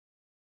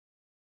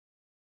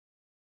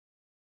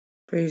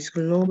Praise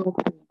the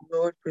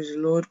Lord, praise the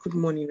Lord. Good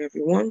morning,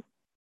 everyone.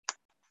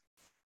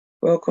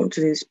 Welcome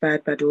to the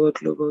Inspired by the Word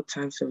Global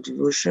Times of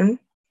Devotion.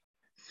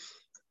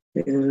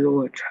 Praise the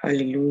Lord,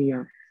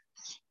 hallelujah.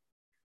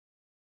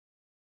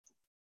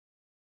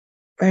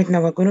 Right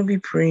now, we're going to be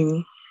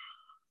praying.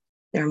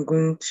 I'm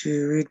going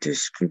to read the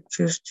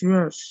scriptures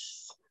to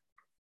us.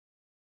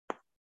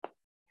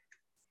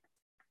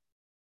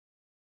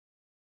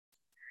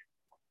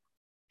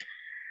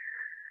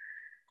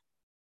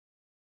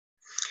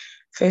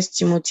 1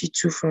 Timothy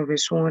 2 from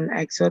verse 1,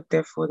 I exhort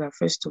therefore that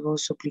first of all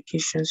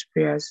supplications,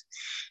 prayers,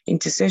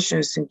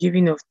 intercessions, and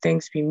giving of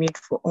thanks be made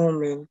for all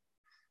men,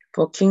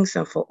 for kings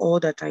and for all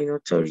that are in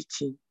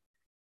authority,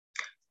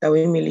 that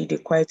we may lead a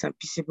quiet and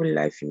peaceable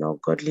life in all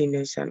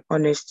godliness and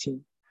honesty.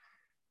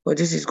 For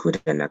this is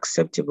good and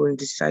acceptable in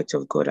the sight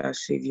of God our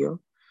Savior,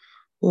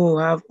 who will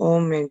have all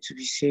men to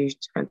be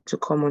saved and to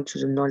come unto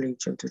the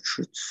knowledge of the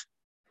truth.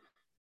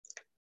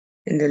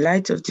 In the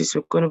light of this,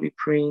 we're going to be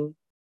praying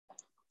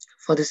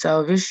for the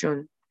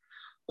salvation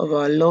of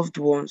our loved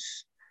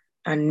ones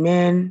and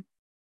men,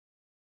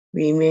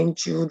 women,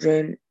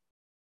 children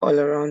all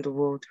around the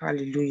world.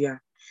 Hallelujah.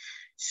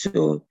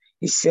 So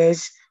it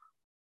says,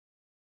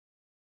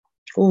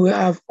 who will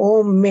have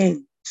all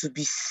men to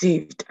be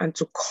saved and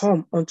to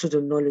come unto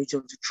the knowledge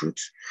of the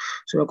truth.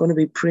 So we're going to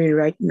be praying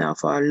right now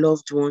for our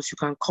loved ones. You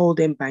can call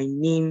them by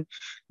name,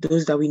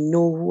 those that we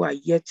know who are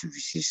yet to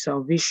receive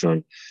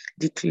salvation,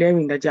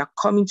 declaring that they are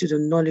coming to the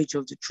knowledge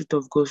of the truth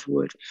of God's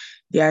word.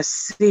 They are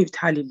saved,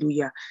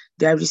 hallelujah.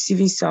 They are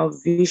receiving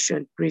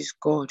salvation, praise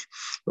God.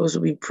 We'll also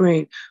be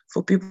praying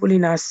for people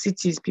in our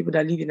cities, people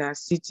that live in our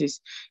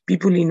cities,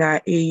 people in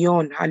our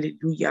aeon,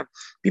 hallelujah,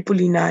 people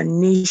in our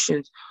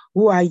nations,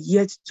 who are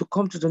yet to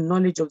come to the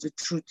knowledge of the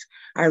truth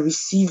and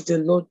receive the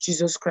Lord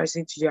Jesus Christ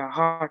into their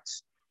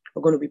hearts.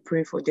 We're going to be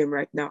praying for them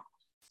right now.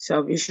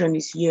 Salvation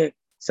is here.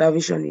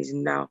 Salvation is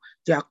now.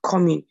 They are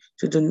coming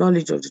to the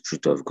knowledge of the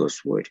truth of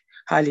God's word.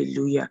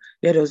 Hallelujah.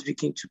 Let us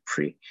begin to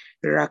pray.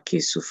 Rake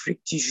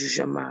sufrikti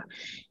jujama.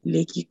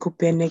 Leki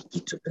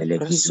kupeneki to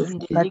peleki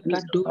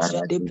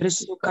sufrikti de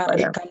preso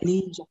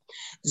karekalija.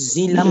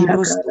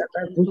 Zilambros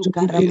to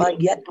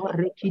karabaya to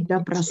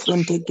rekida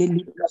brasonte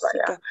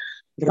gelika.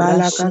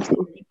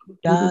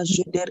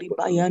 Daje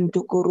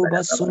deribayanto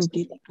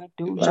korobasonte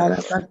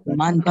likatoja.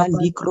 Manta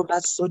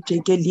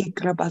likrobasote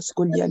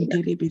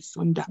gelikrabascoliante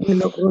rebisonda.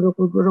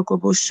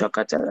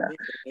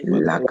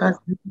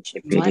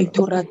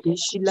 Mantora de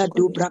Shila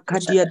Dobra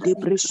Kadia de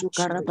Bresu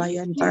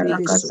Karabayan de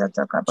Rebeso.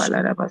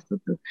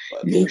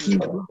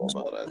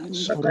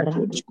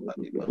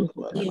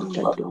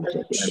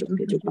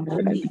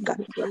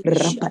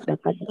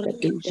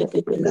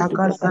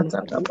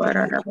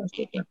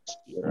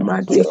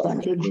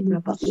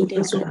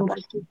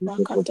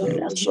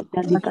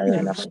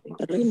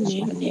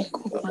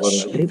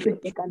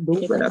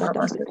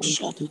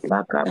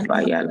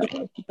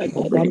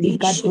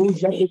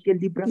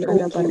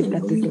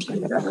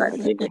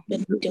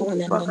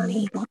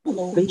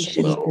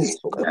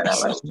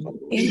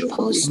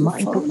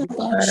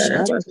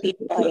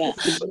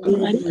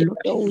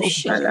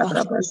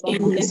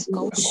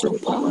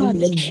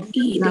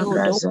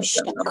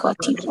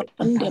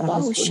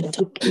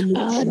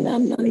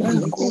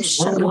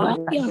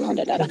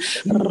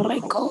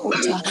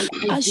 Rekota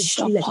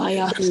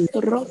Ashapaya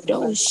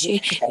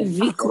Rodoshe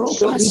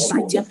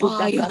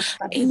Vikropasutapaya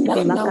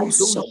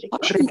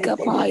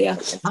Inanausapaya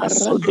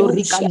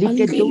Radosha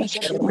Andele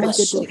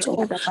Masoto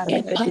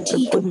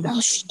Epatika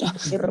Pasta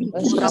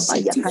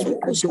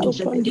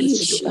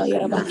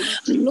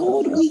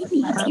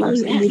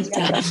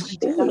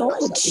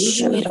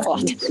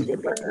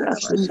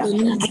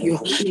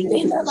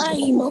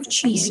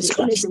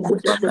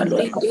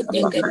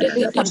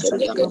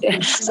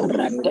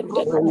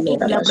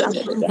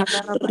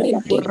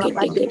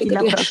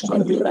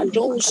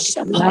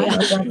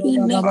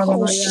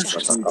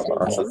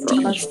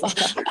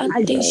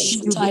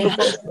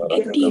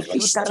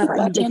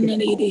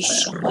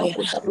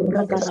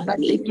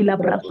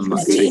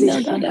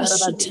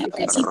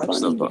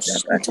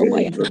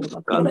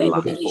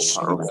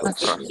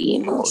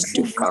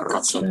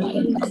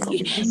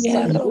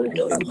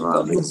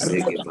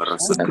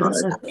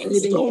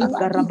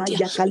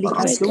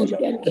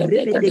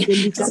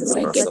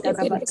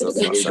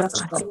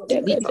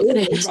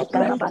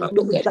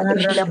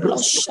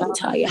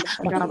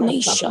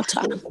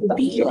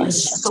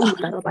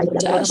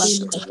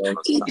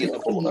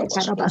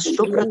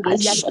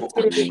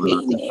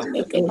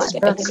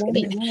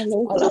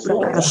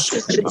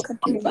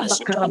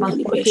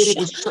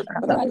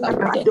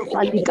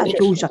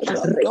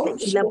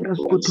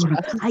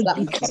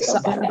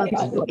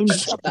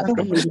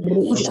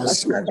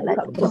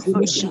Lord, we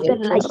need your light. Lord, show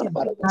it forth.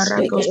 We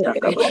need you in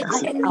the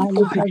name of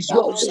Jesus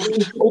Christ.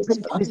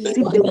 Open to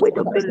receive the word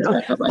of the Lord.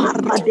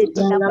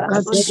 Paradekila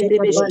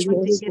brasonderebe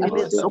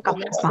shiketerebe soka.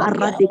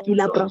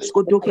 Paradekila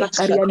braskodo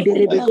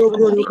brakarianderebe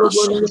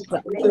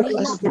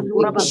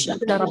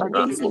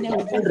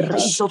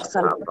rays of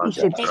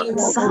salvation,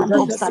 sun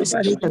of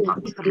salvation,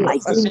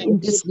 rising in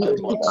this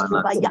morning.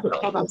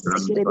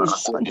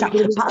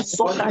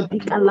 Pasora di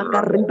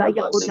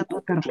Kalakaribaya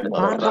Kotakara,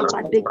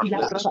 Parabadekila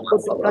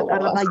Praskoto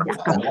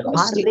Prakarabayaka,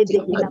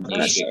 Paredekila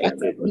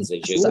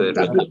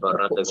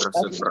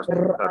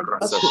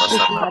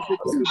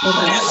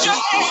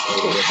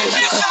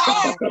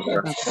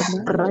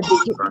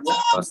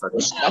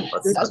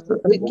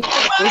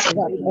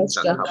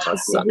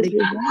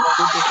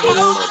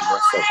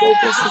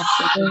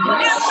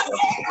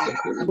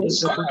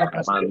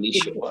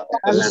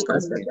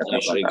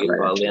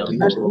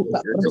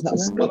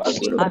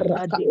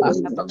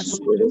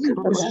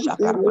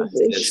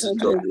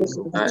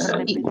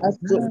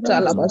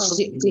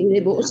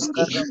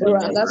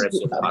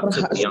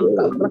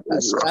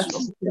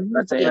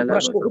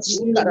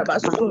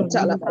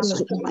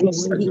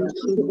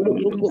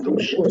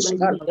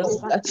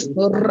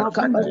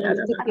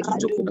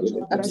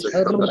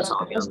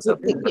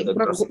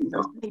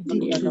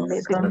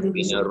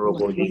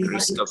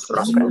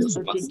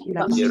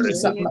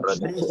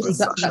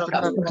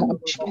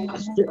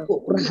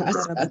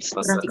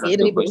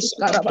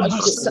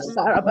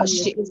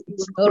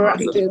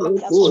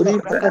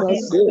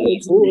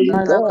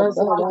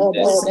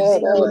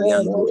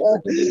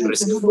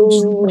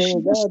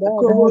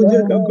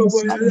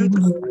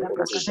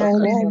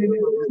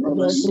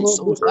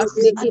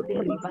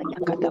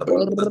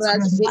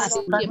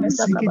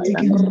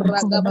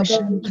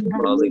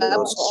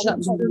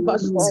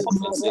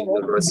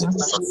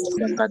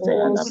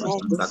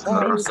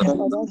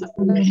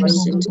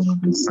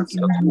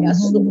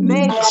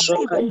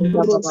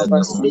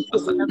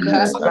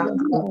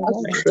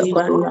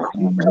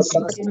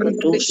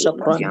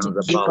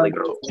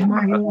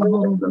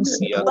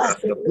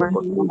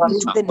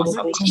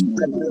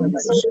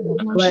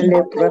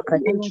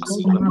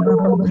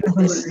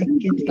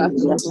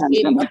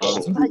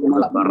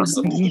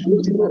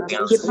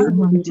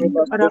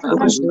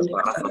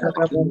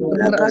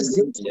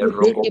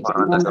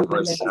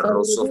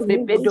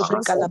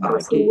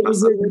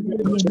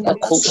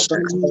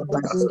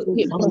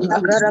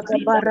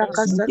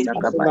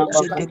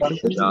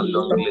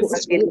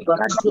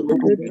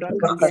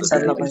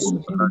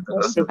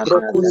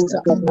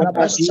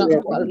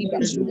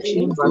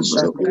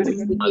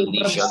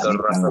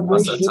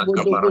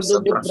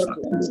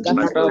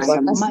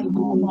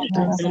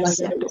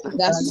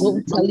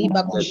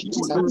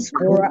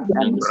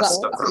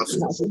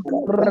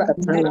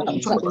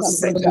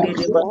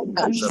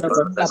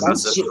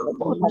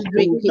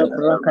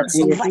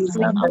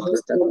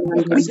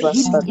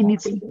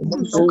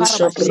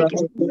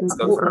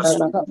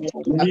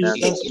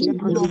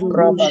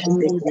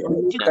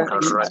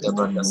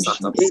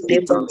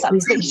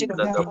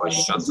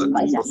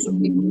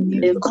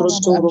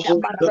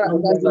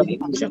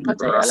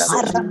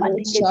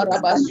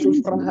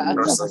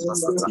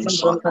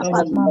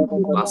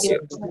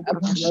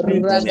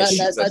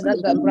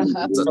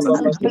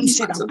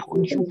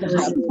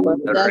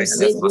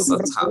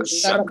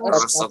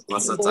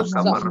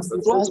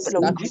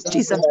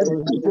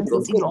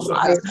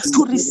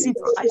to receive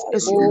Christ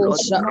as your Lord.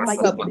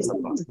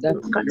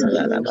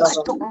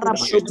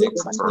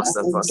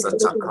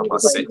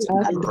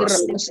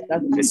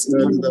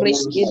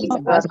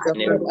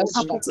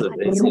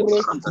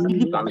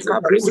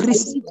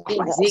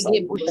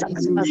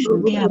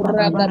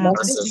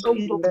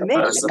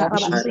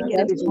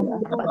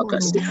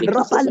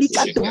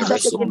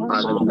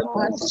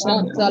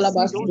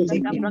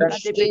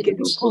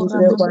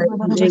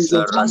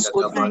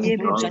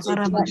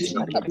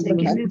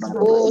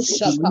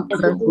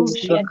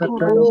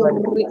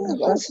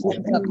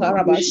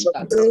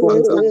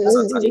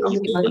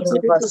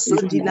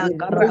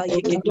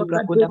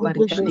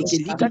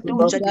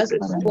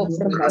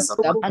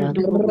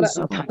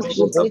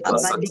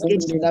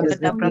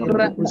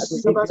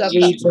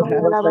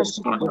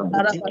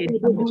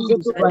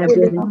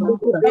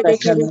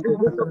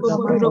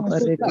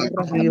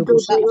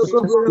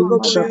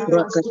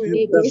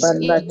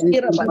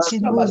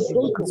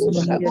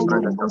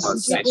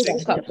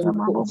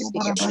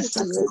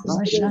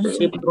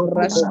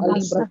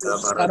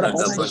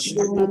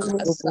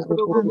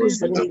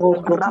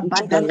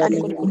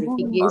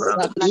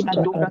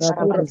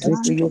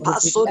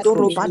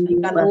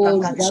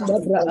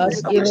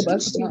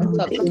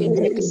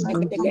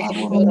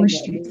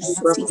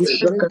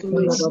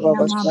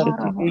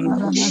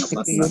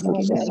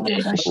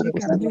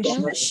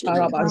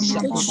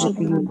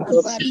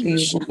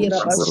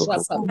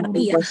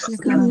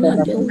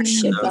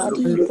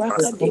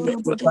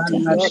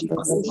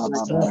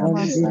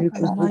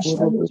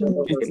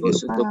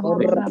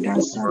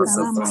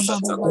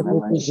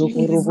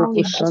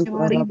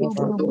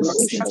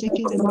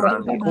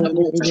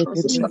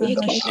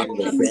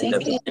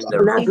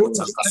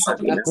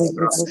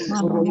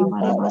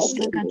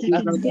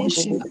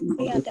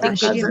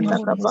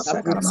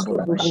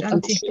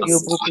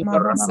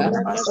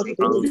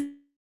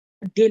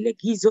 Dele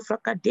gizo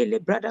fraka dele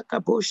brada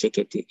kabo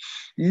shekete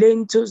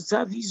lento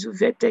zavizu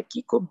vete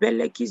kiko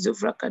bele gizo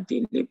fraka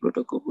dele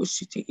brodo kobo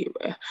shitege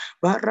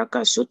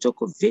baraka soto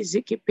ko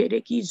veze ke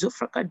pere gizo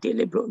fraka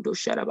dele brondo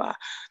sharaba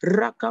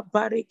raka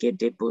bareke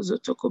de bozo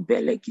toko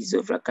bele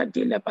gizo fraka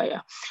dele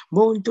baya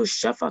mondo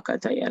shafaka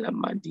tayala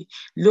mandi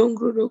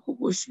longro do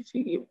kobo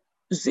shitege.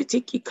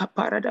 Zitiki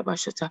kaparada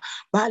bashata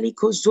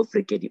baliko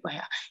zofrike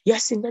dibaya.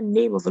 Yes, in the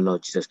name of the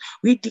Lord Jesus,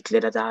 we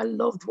declare that our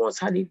loved ones,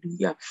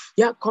 hallelujah,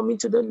 they are coming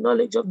to the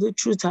knowledge of the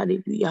truth,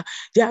 hallelujah.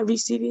 They are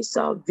receiving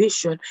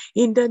salvation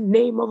in the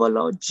name of the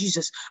Lord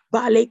Jesus.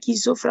 Baleki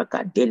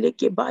zofraka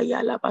deleke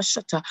bayala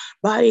bashata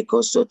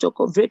baiko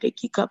sotoko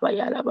vredeki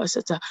kabayala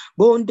bashata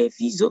bonde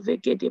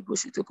fizoveke de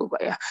bushutoko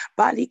baya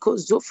baliko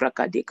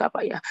zofraka de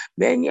kabaya.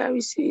 Many are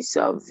receiving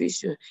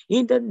salvation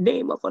in the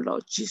name of the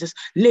Lord Jesus.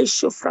 Le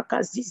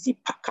shofraka zizi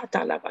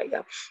pakata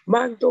labaya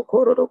mando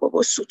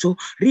kororobo suto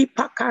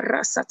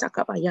ripakara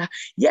satakabaya.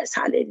 Yes,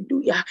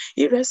 hallelujah.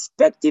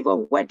 Irrespective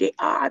of where they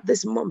are at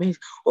this moment,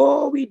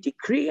 oh, we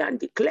decree and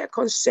declare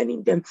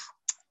concerning them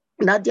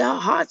that their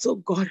hearts, oh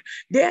God,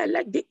 they are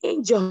like the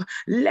angel.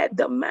 Let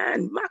the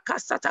man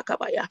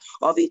Makasatakabaya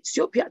of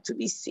Ethiopia to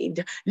be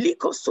saved.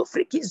 Liko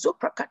Sofriki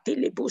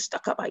Zoprakatele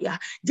Bustakabaya.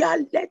 They are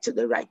led to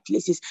the right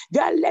places. They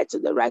are led to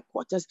the right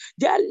quarters.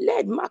 They are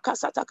led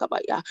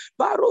Makasatakabaya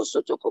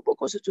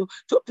Barosotokobokosoto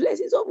to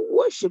places of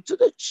worship, to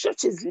the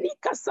churches.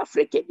 Lika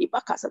Safreke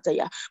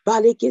Bakasataya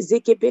Baleke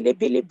Zeke Bele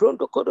Bele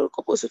Brondo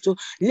Kodokoposoto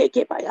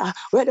Lekebaya,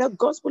 where the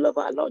gospel of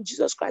our Lord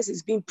Jesus Christ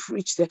is being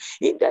preached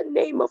in the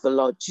name of the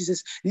Lord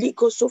Jesus.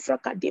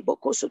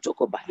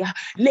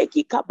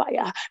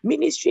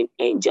 Ministering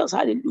angels,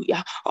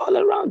 hallelujah, all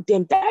around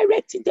them,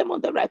 directing them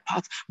on the right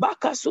path.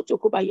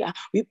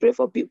 We pray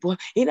for people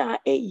in our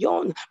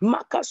Aeon,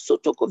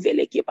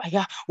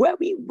 where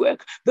we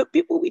work, the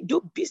people we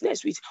do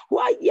business with who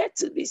are yet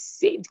to be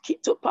saved.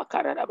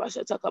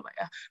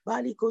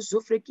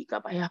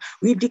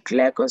 We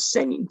declare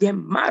concerning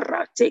them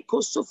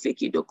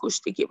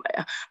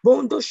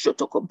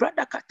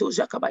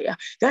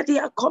that they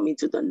are coming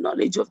to the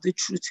knowledge of the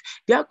truth.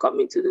 They are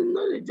coming to the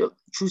knowledge of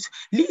the truth.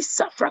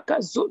 Lisa fraka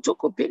zoto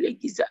kopele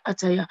giza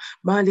ataya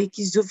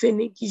maleki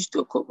zofene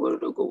gisto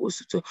koborogo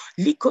usuto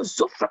liko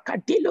zofraka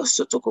delo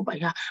soto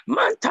kobaya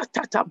manta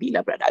tata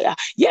bila bradaya.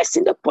 Yes,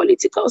 in the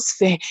political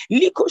sphere,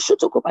 liko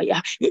soto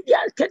kobaya, in the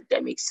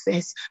academic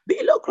spheres,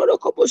 bilo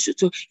krodokobo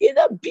soto, in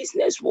the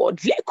business world,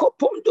 leko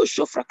pondo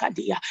shofraka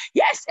dia.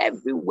 Yes,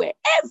 everywhere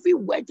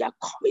they are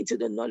coming to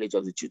the knowledge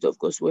of the truth of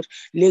God's word.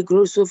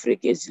 Legro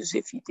sofreke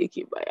zufite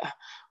kibaya.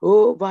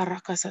 Oh,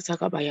 Baraka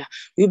Satakabaya.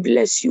 We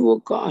bless you, oh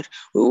God.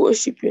 We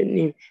worship your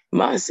name.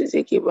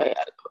 Masizekibaya.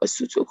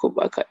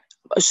 Basutokobaka.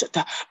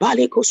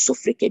 Baliko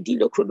Sofrike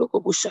Dilo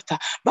Kronoko Bushata.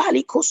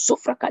 Baliko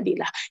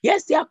Sofrakadila.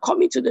 Yes, they are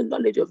coming to the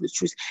knowledge of the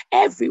truth.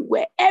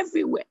 Everywhere.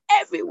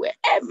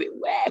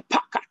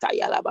 Pakata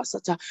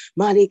Yalabasata.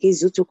 Maliki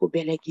Zutoko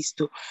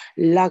Belekisto.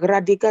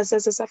 Lagradika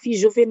Sasafi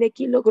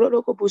Joveneki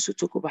Logronoko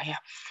Busutokobaya.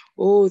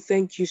 Oh,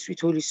 thank you, sweet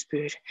Holy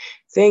Spirit.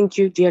 Thank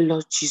you, dear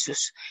Lord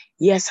Jesus.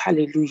 Yes,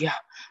 hallelujah.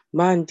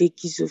 Mande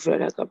kizo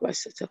frada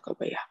kabasata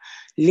kabaya.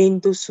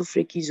 Lendo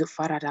sufre kizo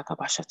farada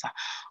kabashata.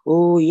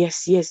 Oh,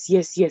 yes.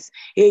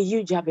 A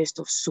huge harvest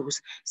of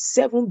souls.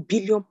 7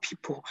 billion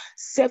people.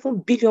 7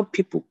 billion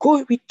people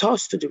go with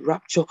us to the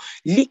rapture.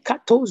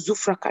 Likato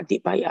zufraka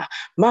debaya.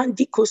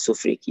 Mandiko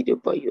sufre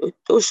kidebayo.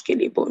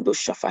 Toshkele bondo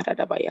shafara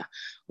dabaya.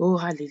 Oh,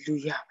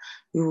 hallelujah.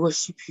 We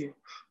worship you.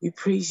 We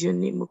praise your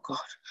name, O God.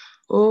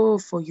 Oh,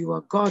 for you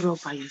are God all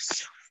by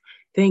yourself.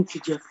 Thank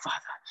you, dear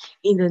Father.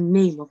 In the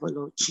name of our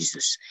Lord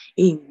Jesus.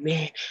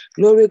 Amen.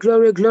 Glory.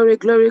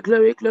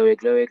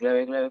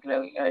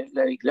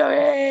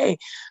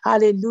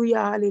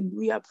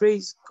 Hallelujah.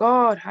 Praise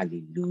God.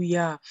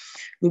 Hallelujah.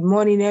 Good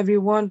morning,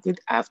 everyone. Good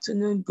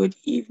afternoon. Good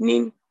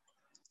evening.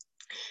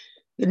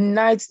 Good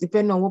night,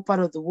 depending on what part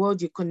of the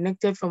world you're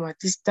connected from at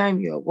this time.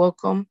 You are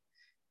welcome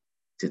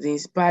to the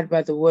Inspired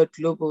by the Word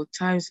Global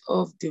Times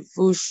of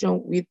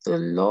Devotion with the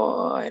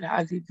Lord.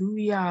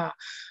 Hallelujah.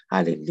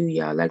 I'd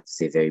like to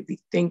say a very big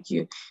thank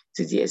you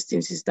to the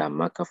esteemed Sister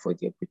Amaka for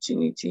the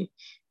opportunity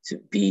to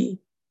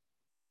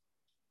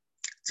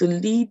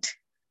lead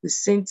the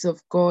saints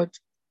of God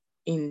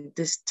in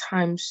these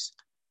times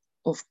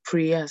of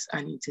prayers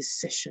and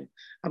intercession.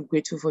 I'm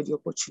grateful for the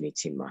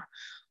opportunity, ma.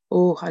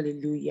 Oh,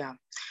 hallelujah.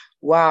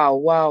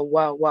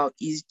 Wow.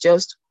 It's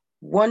just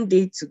one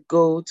day to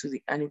go to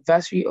the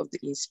anniversary of the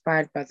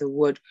Inspired by the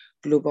Word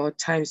Global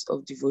Times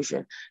of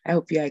Devotion. I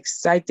hope you are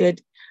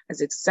excited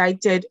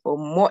or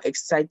more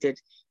excited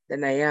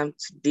than I am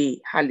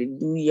today.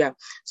 Hallelujah.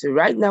 So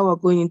right now we're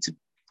going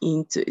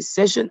into a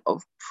session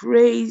of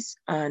praise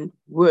and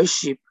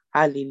worship.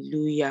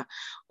 Hallelujah.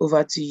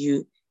 Over to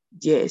you,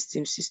 dear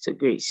esteemed Sister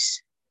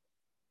Grace.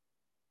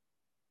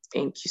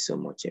 Thank you so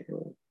much,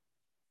 everyone.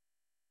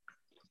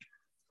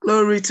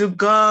 Glory to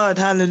God.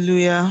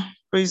 Hallelujah.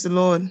 Praise the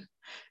Lord.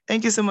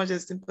 Thank you so much,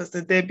 esteemed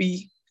Pastor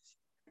Debbie,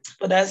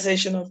 for that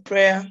session of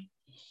prayer.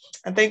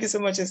 And thank you so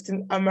much,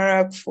 esteemed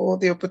Amara, for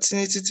the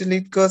opportunity to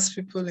lead God's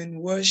people in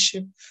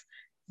worship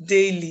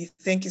daily.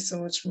 Thank you so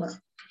much, Ma.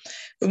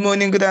 Good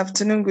morning, good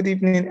afternoon, good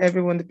evening,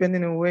 everyone,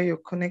 depending on where you're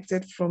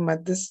connected from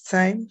at this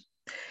time.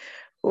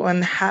 Oh,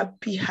 and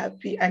happy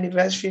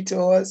anniversary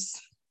to us.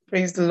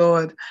 Praise the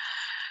Lord.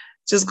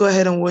 Just go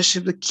ahead and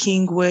worship the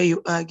King where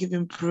you are, give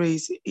him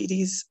praise. It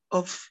is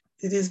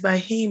by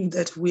him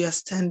that we are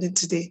standing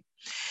today.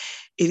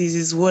 It is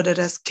his word that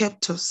has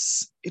kept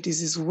us. It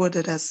is his word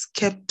that has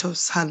kept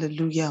us.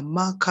 Hallelujah.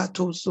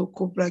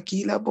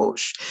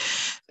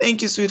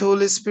 Thank you, sweet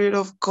Holy Spirit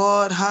of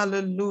God.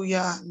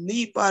 Hallelujah.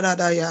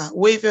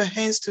 Wave your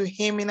hands to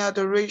him in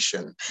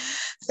adoration.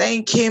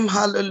 Thank him.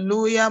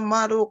 Hallelujah.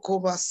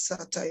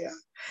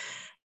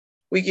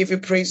 We give you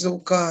praise, oh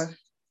God.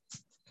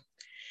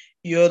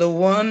 You're the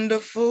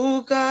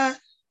wonderful God,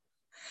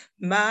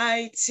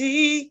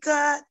 mighty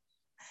God,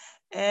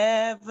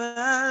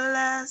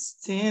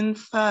 everlasting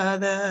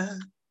Father,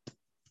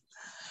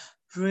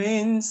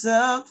 Prince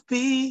of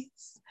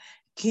Peace,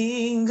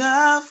 King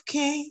of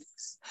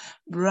Kings,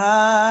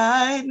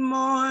 bright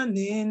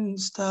morning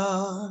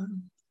star.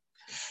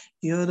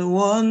 You're the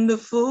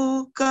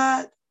wonderful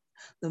God,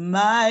 the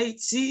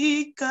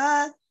mighty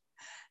God,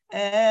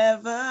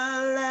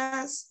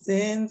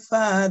 everlasting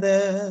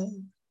Father,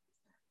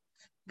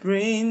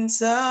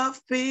 Prince of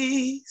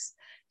Peace,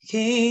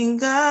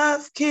 King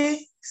of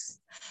Kings,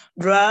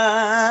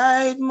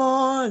 bright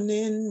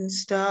morning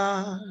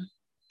star.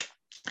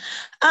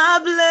 I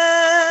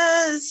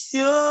bless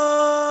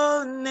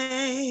your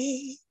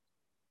name.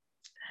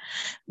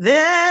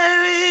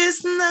 There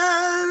is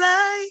none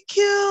like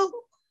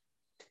you.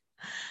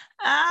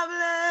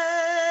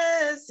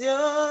 I bless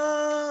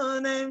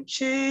your name,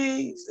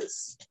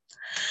 Jesus.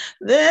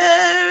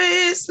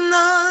 There is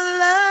none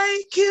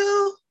like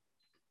you.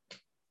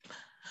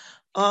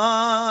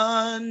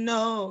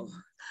 Honor,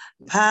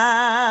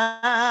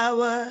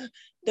 power,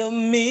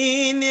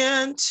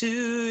 dominion to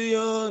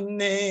your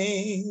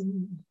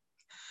name.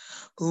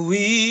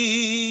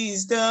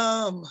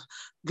 Wisdom,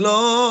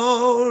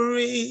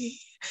 glory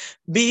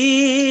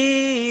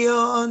be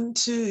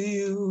unto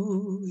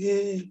you.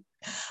 Yeah.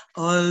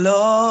 All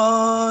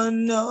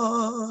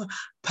honor,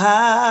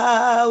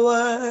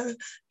 power,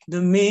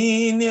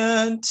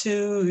 dominion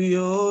to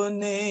your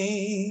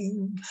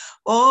name.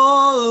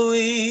 All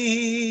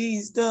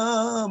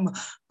wisdom,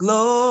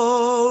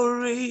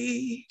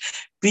 glory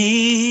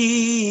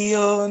be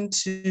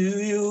unto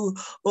you,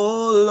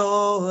 O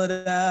Lord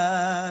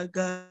our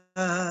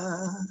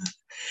God.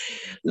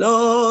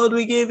 Lord,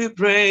 we give you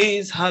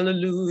praise.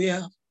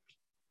 Hallelujah.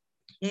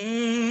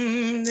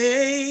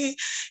 Hey,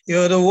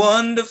 you're the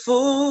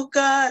wonderful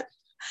God,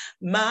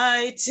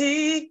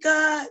 mighty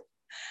God,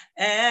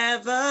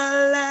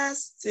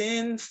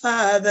 everlasting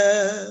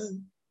Father,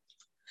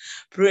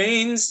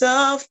 Prince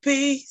of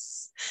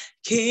Peace,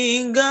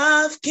 King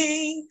of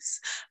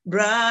Kings,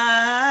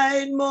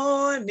 bright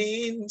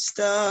morning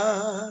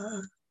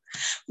star.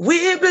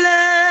 We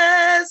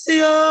bless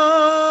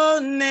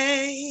your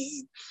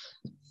name.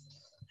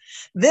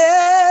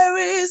 There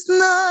is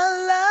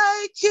none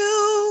like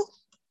you.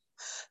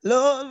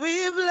 Lord,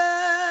 we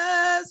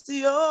bless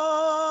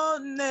your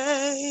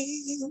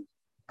name.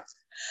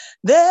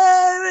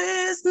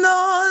 There is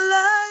none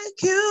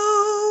like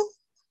you.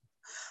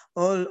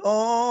 All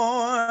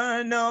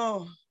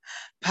honor,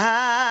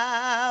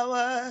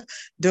 power,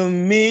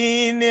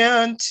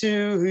 dominion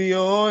to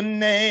your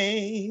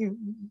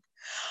name.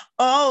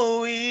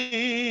 All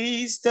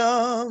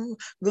wisdom,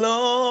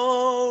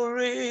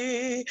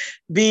 glory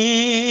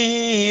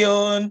be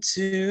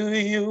unto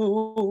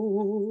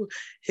you.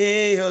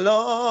 Hey,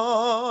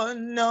 Lord,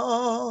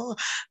 no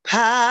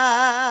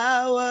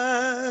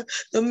power,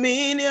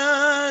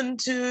 dominion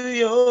to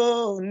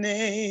your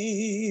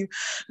name.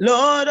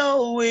 Lord,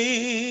 all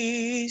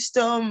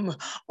wisdom,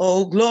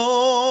 all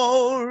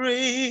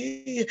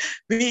glory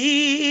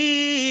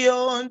be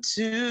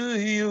unto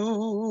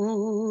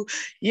you.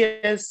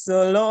 Yes,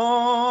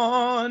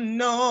 Lord,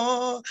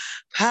 no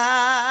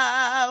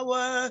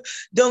power,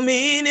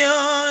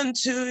 dominion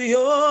to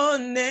your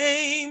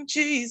name,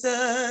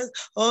 Jesus.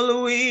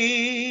 All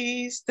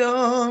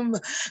wisdom,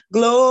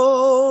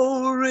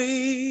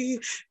 glory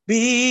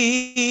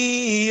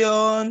be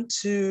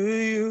unto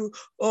you,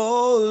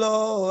 O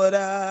Lord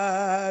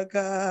our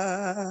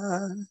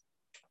God.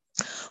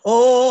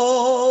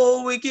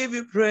 Oh, we give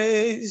you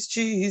praise,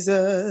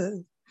 Jesus.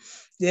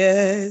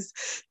 Yes,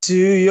 to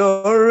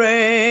your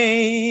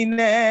reign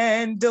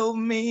and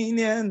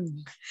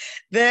dominion,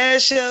 there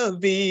shall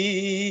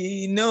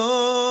be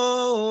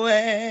no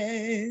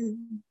end.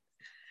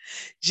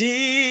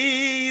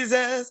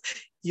 Jesus,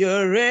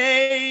 your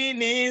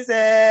reign is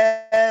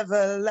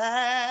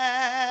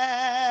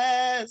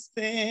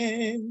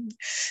everlasting.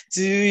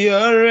 To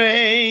your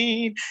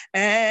reign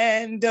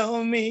and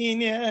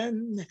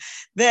dominion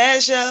there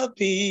shall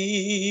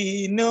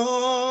be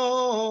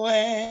no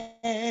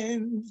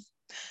end.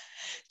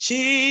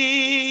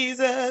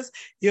 Jesus,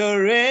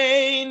 your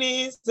reign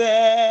is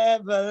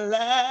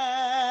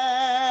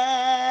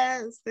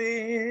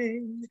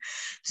everlasting.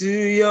 To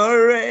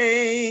your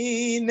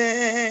reign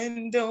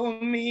and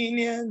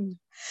dominion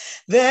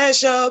there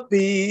shall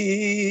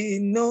be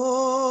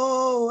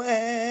no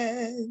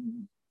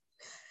end.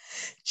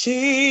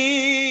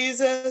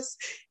 Jesus,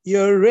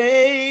 your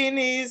reign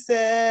is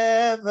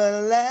everlasting.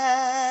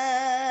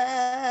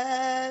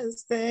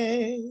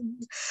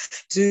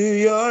 To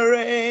your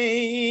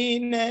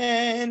reign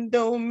and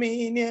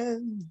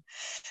dominion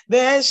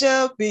there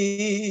shall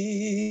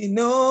be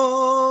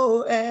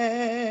no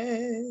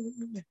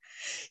end.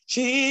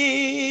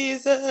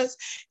 Jesus,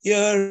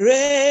 your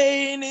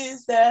reign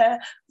is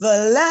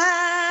everlasting.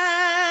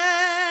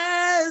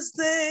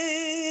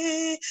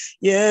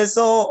 Yes,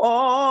 oh,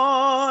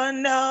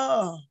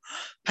 honor,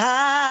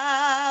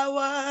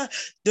 power,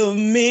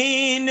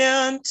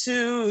 dominion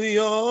to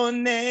your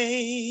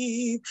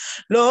name.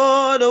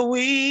 Lord of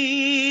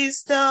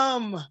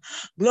wisdom,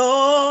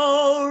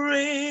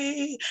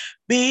 glory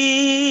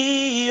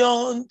be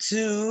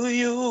unto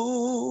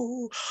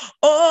you.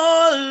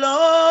 Oh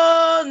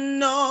Lord,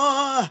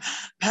 no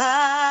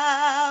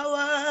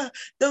power,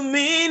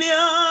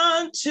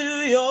 dominion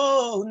to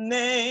your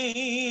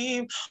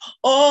name.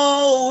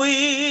 Oh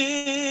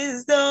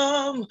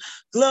wisdom,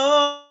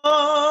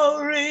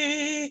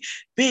 glory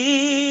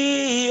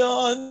be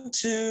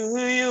unto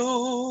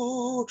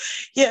you.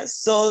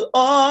 Yes, all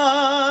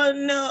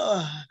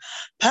honor,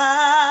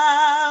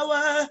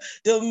 power,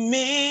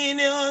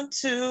 dominion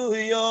to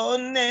your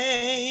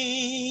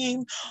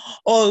name.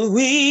 All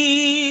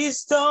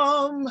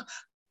wisdom,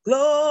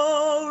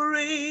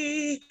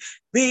 glory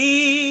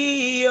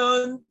be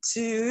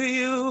unto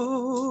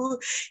you.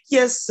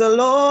 Yes,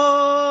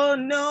 Lord,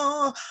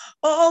 no,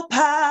 all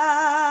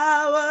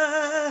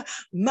power,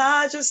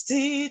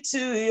 majesty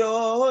to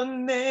your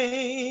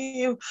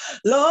name.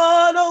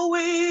 Lord of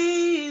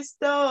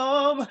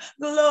wisdom,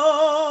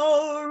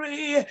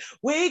 glory,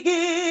 we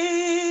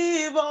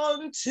give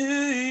unto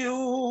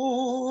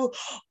you.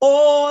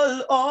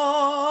 All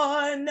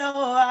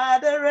honor,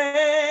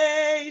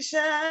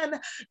 adoration,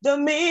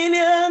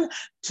 dominion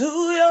to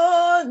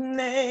your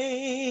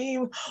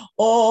name.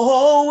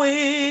 Oh,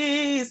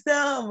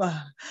 wisdom,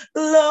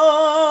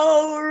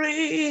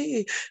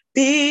 glory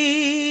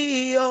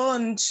be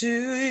unto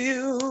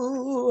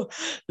you.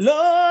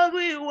 Lord,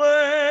 we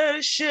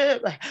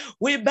worship,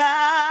 we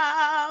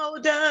bow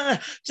down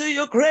to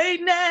your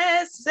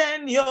greatness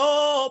and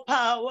your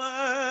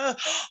power.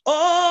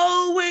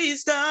 Oh,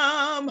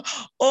 wisdom,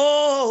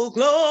 oh,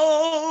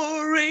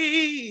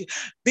 glory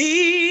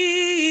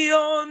be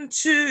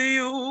unto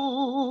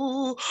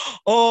you.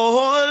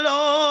 Oh,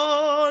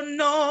 Lord,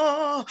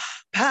 no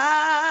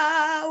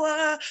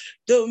power,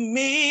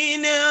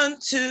 dominion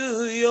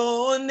to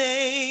your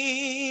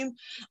name.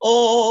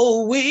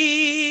 Oh,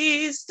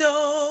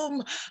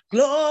 wisdom,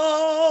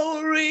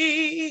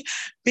 glory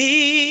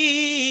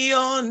be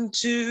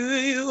unto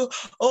you,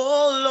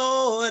 oh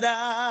Lord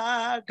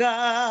our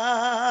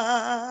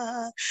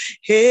God.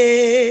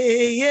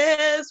 Hey,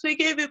 yes, we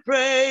give you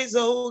praise,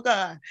 oh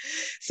God.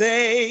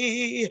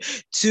 Say,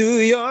 to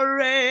your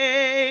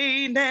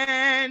reign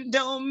and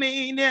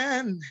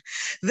dominion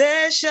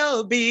there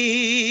shall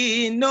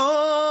be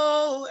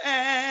no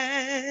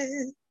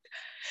end.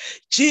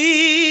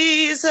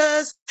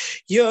 Jesus,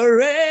 your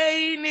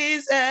reign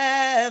is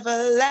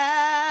everlasting.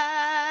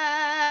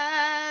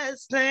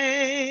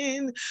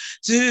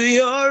 To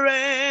your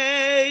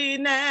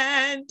reign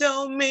and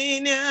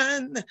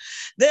dominion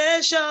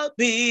there shall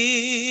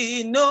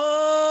be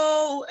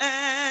no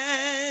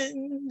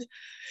end.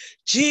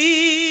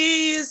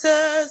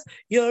 Jesus,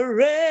 your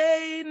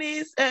reign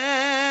is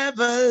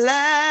everlasting.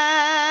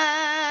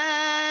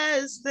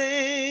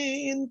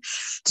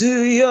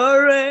 To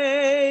your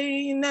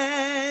reign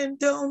and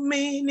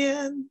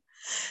dominion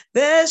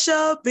there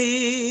shall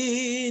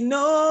be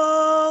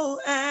no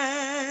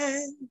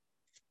end.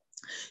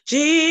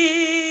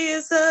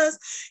 Jesus,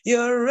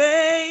 your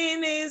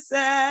reign is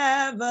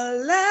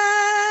everlasting.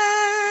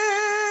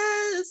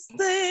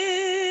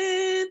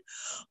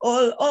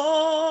 All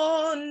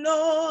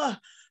honor,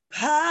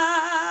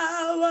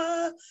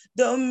 power,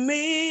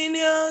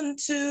 dominion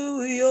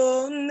to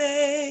your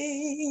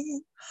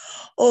name.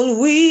 All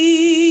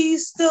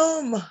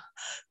wisdom,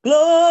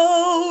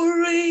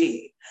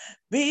 glory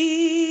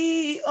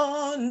be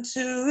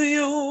unto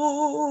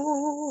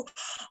you.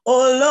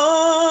 All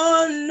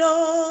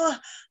honor,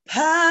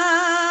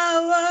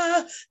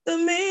 power,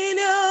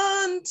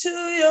 dominion to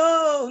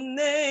your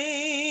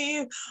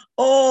name.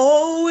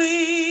 Oh,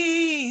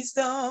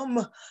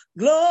 wisdom,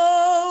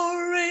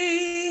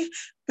 glory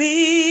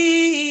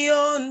be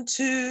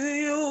unto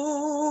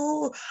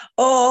you.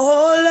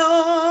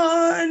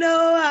 Oh Lord,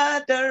 no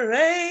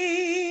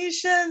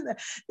adoration,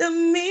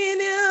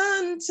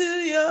 dominion to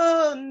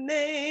your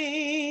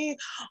name.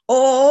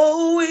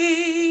 All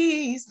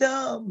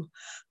wisdom,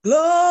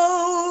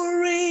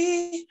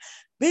 glory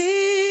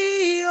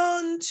be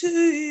unto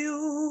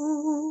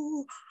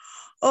you.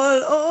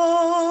 All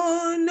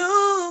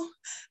honor,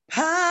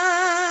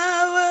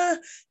 power,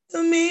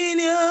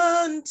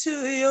 dominion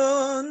to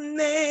your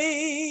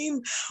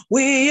name.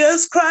 We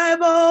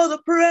ascribe all the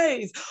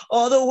praise,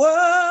 all the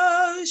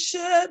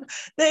worship,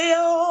 they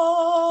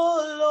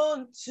all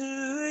unto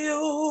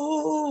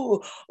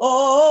you.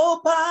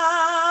 All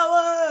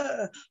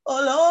power,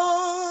 all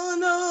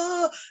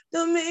honor,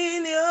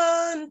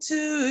 dominion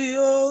to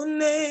your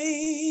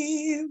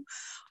name.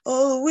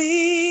 All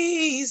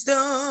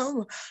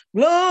wisdom,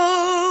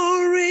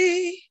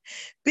 glory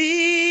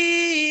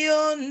be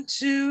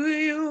unto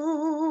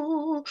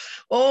you.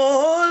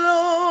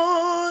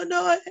 Oh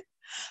Lord,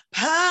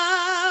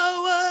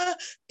 power,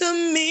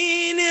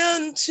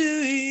 dominion to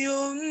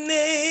your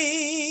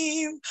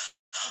name.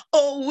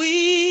 Oh,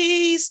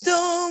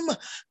 wisdom,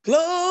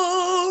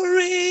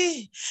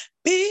 glory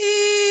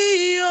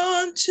be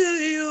unto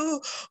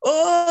you,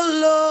 oh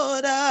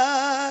Lord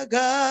our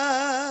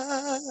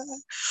God.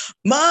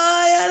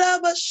 My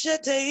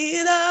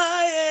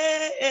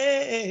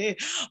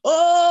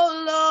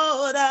oh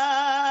Lord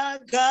our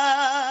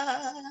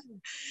God.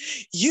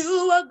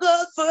 You are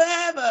God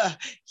forever.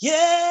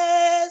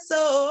 Yes,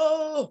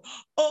 oh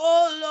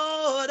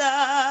Lord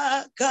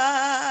our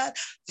God.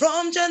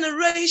 From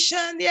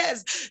generation,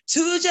 yes,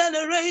 to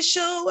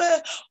generation,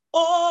 where,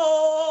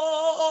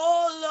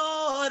 oh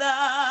Lord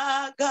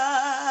our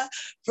God.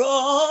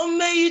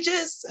 From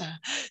ages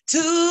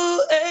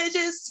to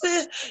ages,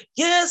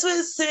 yes,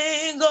 we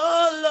sing,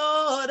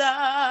 oh Lord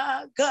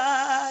our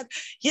God.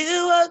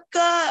 You are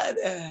God.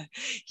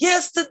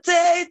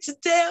 Yesterday,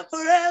 today, and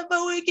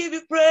forever, we give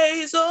you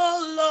praise,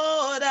 oh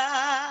Lord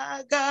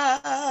our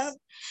God.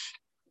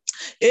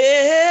 Hey,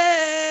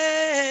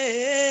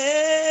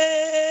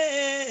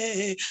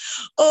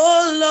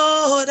 oh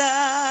Lord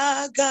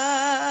our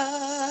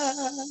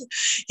God,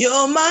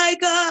 you're my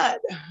God.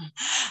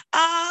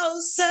 I'll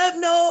serve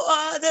no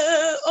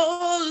other,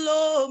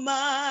 oh Lord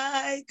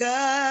my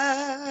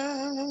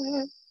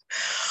God.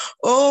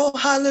 Oh,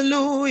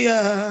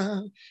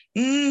 hallelujah.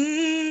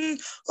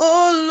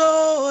 Oh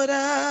Lord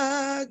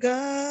our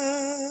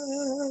God.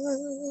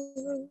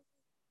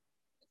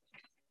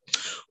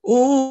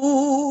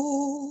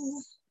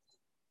 Oh,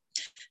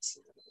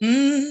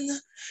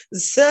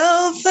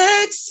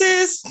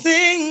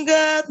 self-existing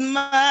God,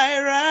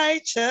 my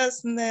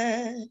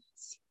righteousness.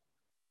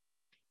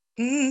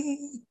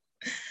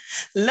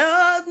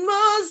 Lord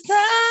Most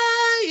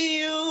High,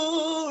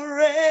 you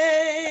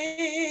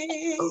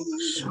reign.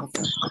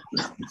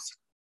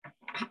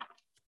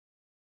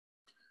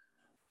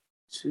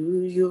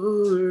 To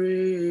your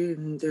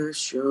reign there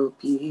shall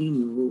be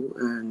no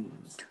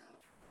end.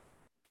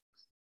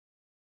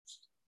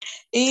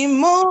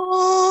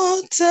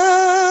 Immortal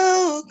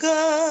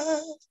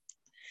God,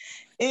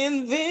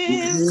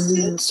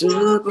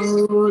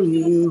 invincible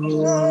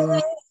you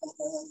are.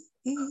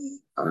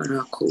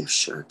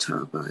 Arakosha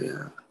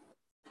Tabaya.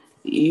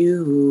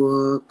 You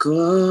are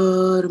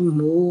God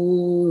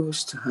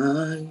Most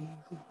High.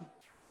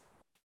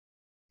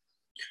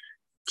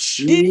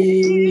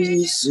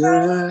 Jesus,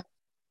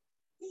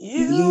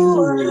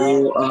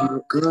 you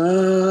are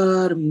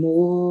God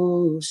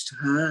Most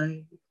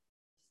High.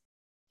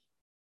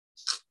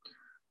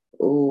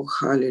 Oh,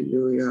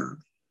 hallelujah.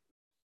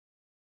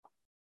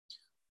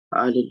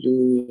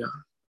 Hallelujah.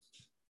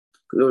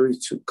 Glory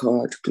to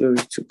God.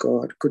 Glory to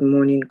God. Good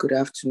morning, good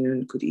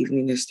afternoon, good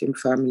evening, esteemed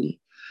family.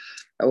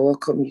 I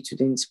welcome you to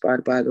the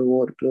Inspired by the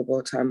Word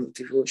Global Time of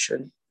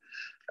Devotion.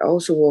 I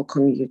also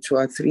welcome you to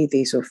our 3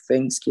 days of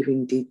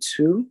Thanksgiving, day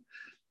 2.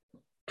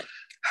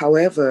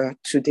 However,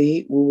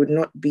 today we would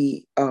not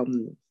be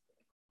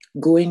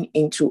going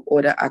into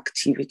other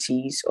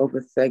activities of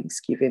a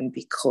Thanksgiving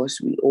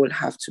because we all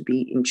have to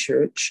be in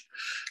church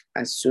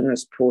as soon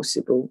as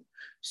possible.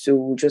 So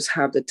we'll just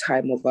have the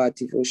time of our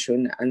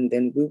devotion and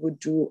then we will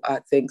do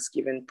our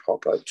Thanksgiving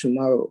proper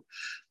tomorrow.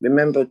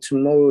 Remember,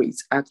 tomorrow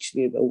is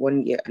actually the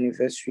 1-year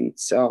anniversary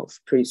itself.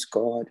 Praise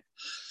God.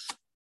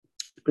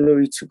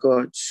 Glory to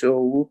God. So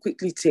we'll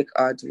quickly take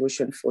our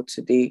devotion for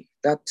today.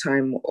 That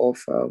time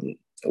of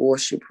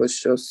worship was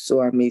just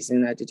so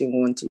amazing. I didn't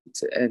want it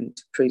to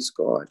end. Praise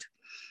God.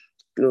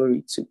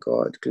 Glory to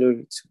God.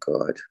 Glory to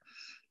God.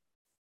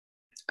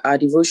 Our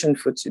devotion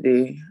for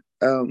today.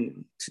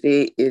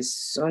 Today is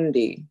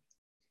Sunday,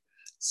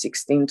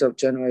 16th of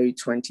January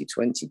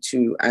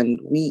 2022, and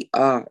we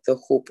are the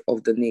hope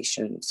of the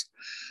nations.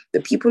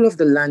 The people of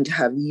the land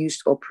have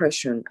used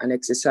oppression and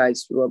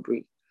exercised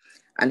robbery,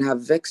 and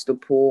have vexed the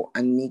poor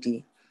and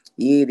needy.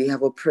 Yea, they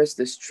have oppressed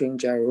the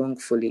stranger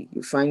wrongfully.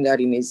 You find that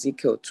in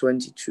Ezekiel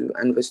 22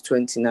 and verse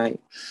 29.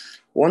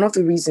 One of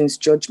the reasons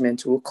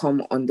judgment will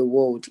come on the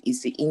world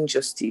is the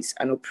injustice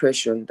and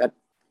oppression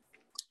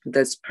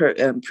that's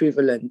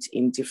prevalent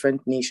in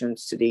different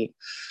nations today.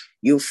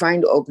 You'll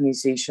find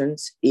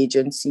organizations,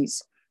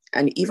 agencies,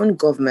 and even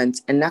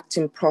governments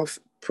enacting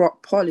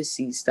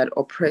policies that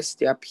oppress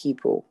their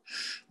people.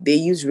 They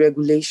use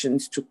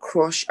regulations to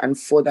crush and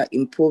further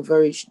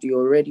impoverish the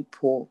already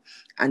poor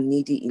and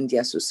needy in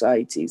their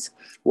societies,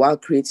 while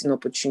creating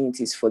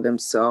opportunities for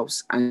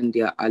themselves and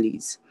their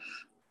allies.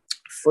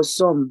 For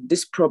some,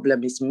 this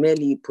problem is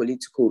merely a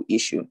political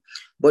issue,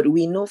 but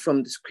we know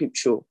from the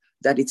scripture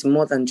that it's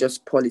more than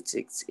just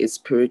politics, it's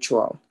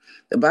spiritual.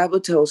 The Bible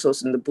tells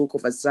us in the book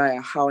of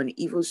Isaiah how an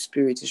evil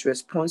spirit is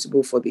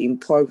responsible for the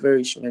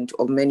impoverishment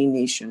of many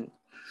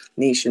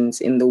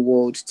nations in the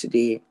world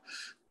today.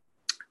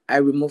 I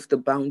removed the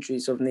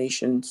boundaries of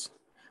nations.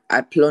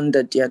 I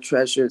plundered their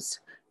treasures.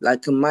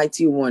 Like a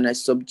mighty one, I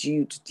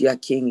subdued their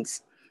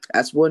kings.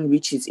 As one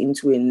reaches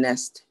into a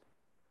nest,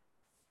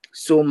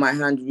 so my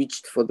hand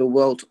reached for the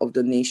wealth of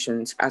the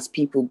nations. As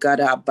people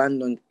gather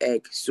abandoned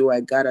egg, so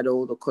I gathered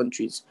all the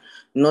countries.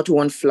 Not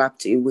one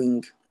flapped a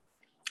wing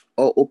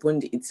or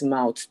opened its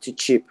mouth to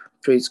chip.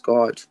 Praise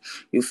God.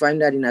 You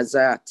find that in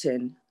Isaiah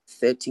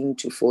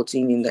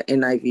 10:13-14 in the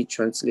NIV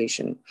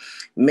translation.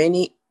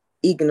 Many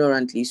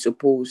ignorantly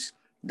suppose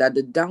that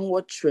the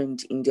downward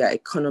trend in their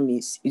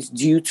economies is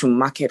due to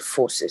market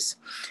forces.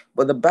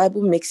 But the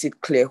Bible makes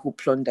it clear who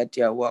plundered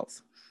their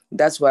wealth.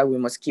 That's why we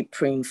must keep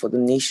praying for the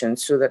nation,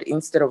 so that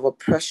instead of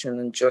oppression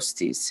and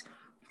justice,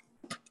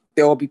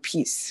 there will be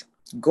peace,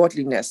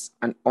 godliness,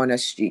 and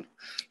honesty.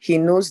 He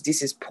knows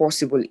this is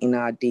possible in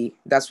our day.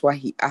 That's why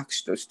he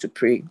asked us to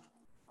pray.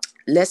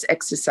 Let's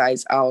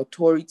exercise our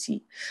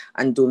authority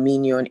and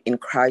dominion in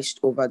Christ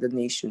over the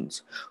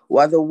nations.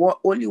 We are the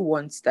only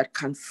ones that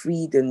can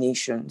free the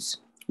nations.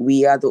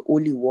 We are the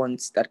only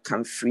ones that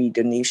can free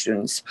the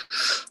nations.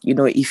 You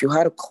know, if you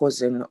had a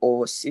cousin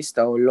or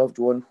sister or loved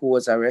one who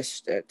was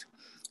arrested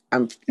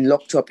and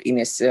locked up in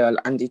a cell,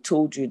 and they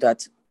told you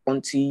that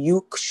until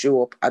you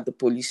show up at the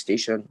police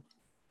station,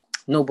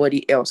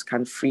 nobody else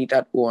can free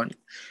that one,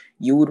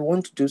 you would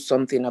want to do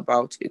something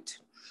about it.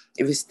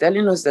 If he's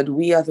telling us that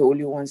we are the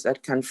only ones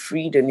that can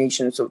free the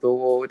nations of the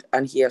world,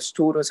 and he has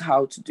told us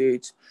how to do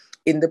it,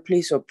 in the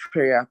place of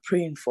prayer,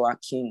 praying for our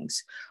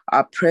kings,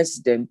 our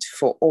president,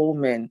 for all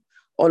men,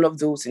 all of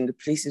those in the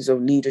places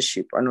of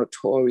leadership and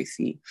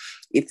authority,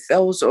 it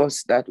tells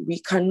us that we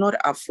cannot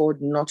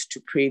afford not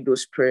to pray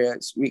those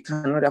prayers. We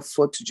cannot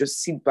afford to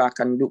just sit back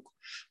and look.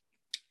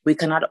 We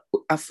cannot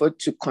afford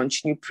to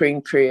continue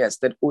praying prayers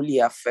that only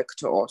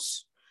affect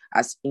us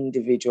as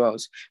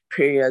individuals,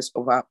 prayers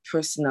of our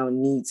personal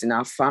needs and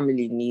our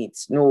family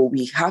needs. No,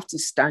 we have to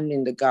stand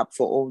in the gap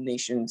for all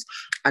nations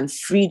and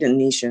free the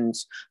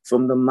nations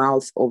from the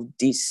mouth of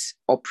this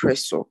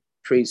oppressor.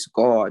 Praise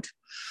God.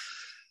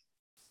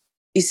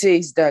 It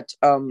says that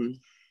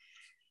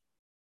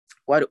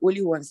we're the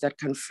only ones that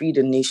can free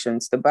the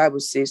nations. The Bible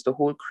says the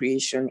whole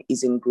creation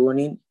is in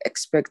groaning,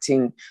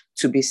 expecting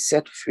to be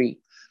set free,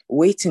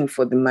 waiting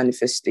for the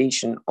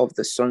manifestation of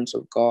the sons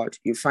of God.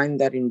 You find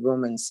that in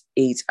Romans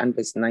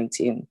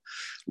 8:19.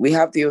 We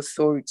have the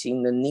authority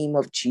in the name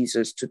of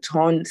Jesus to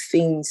turn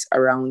things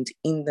around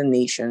in the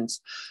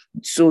nations.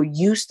 So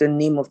use the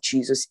name of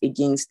Jesus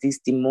against these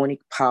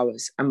demonic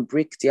powers and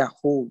break their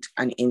hold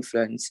and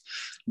influence.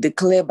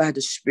 Declare by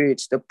the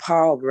Spirit the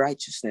power of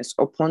righteousness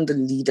upon the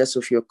leaders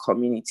of your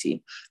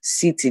community,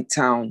 city,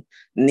 town,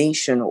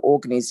 nation, or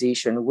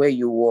organization where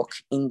you walk,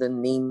 in the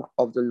name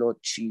of the Lord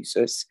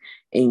Jesus.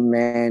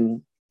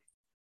 Amen.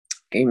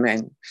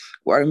 Amen.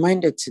 We're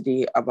reminded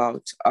today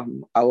about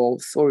our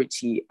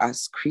authority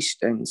as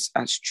Christians,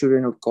 as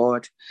children of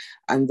God,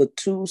 and the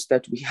tools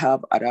that we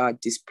have at our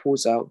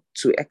disposal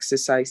to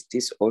exercise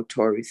this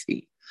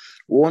authority.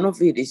 One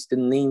of it is the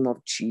name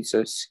of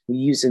Jesus,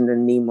 using the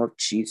name of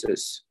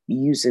Jesus,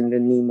 using the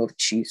name of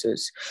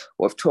Jesus.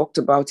 We've talked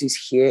about it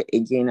here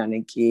again and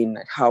again,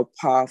 how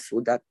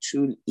powerful that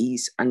tool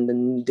is and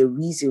the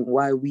reason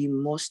why we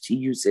must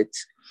use it.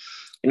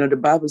 You know, the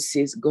Bible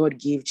says God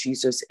gave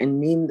Jesus a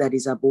name that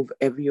is above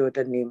every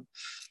other name.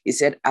 He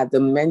said at the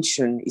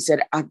mention, he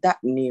said at that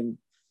name,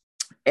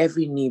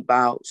 every knee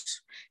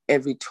bows,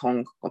 every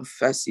tongue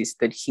confesses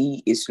that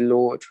he is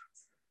Lord.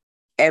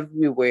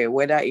 Everywhere,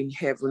 whether in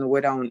heaven,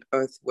 whether on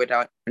earth,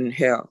 whether in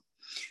hell.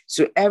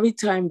 So every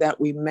time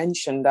that we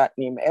mention that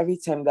name, every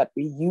time that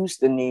we use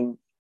the name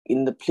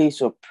in the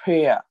place of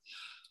prayer,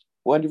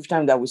 every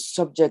time that we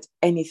subject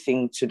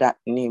anything to that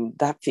name,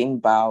 that thing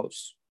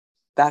bows.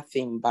 That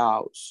thing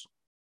bows.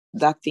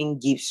 That thing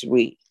gives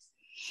way.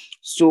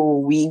 So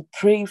we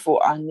pray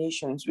for our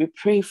nations. We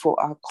pray for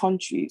our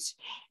countries.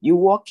 You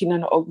work in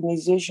an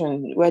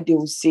organization where they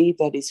will say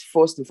that it's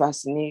forced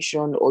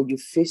vaccination or you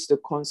face the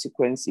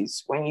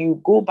consequences. When you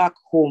go back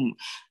home,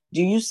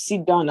 do you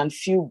sit down and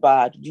feel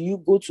bad? Do you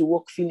go to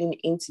work feeling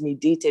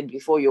intimidated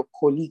before your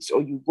colleagues,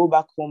 or you go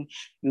back home,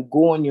 you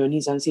go on your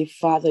knees and say,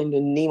 Father, in the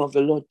name of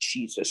the Lord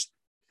Jesus,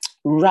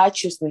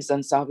 Righteousness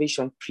and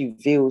salvation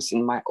prevails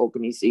in my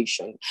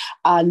organization.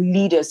 Our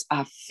leaders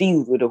are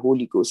filled with the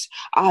Holy Ghost.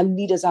 Our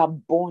leaders are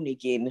born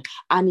again.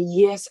 And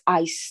yes,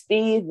 I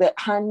stay the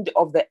hand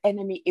of the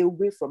enemy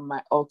away from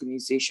my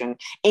organization.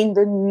 In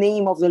the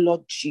name of the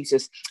Lord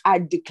Jesus, I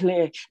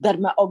declare that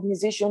my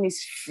organization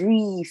is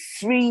free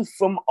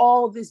from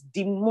all these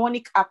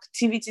demonic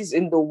activities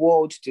in the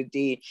world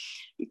today.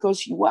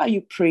 Because while you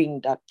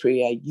praying that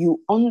prayer,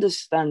 you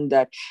understand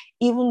that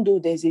even though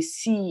there's a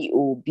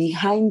CEO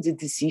behind the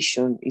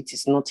decision, it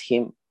is not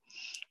him.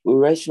 We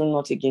wrestle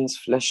not against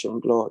flesh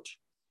and blood,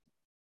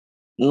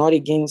 but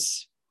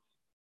against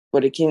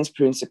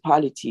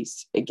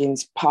principalities,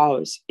 against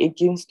powers,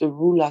 against the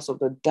rulers of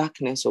the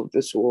darkness of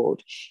this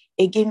world,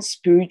 against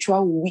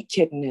spiritual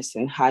wickedness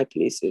in high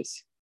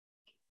places.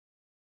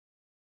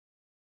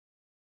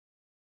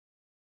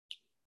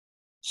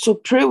 So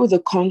pray with the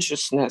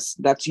consciousness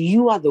that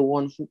you are the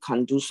one who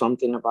can do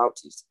something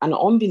about it. An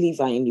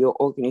unbeliever in your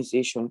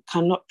organization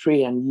cannot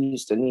pray and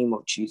use the name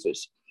of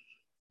Jesus.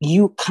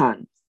 You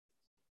can.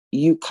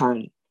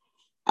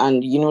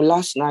 And,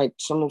 last night,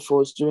 some of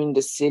us during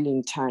the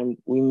sailing time,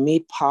 we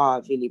made power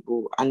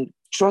available. And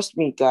trust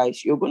me,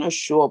 guys, you're going to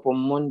show up on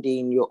Monday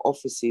in your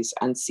offices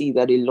and see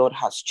that a lot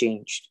has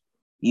changed.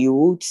 You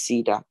would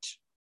see that.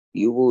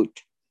 You would.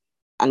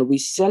 And we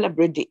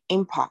celebrate the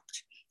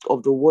impact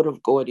of the word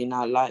of God in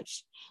our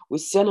lives. We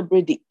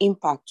celebrate the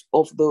impact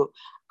of the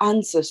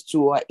answers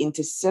to our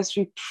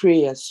intercessory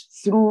prayers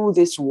through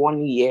this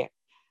 1 year.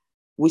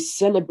 We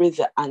celebrate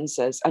the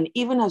answers. And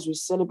even as we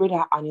celebrate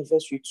our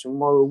anniversary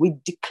tomorrow, we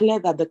declare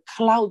that the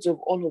clouds of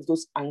all of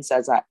those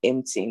answers are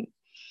emptying.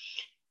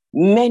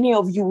 Many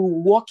of you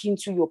will walk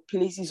into your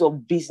places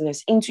of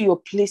business, into your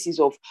places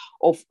of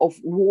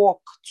work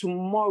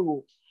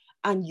tomorrow,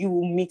 and you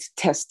will meet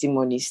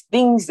testimonies,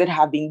 things that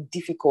have been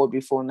difficult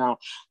before now.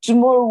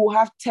 Tomorrow we'll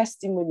have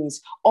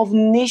testimonies of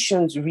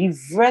nations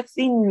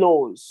reverting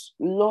laws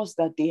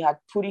that they had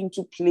put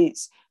into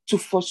place to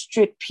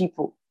frustrate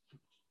people,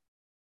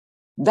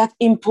 that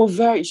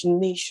impoverish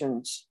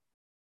nations,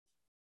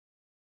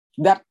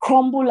 that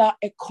crumble our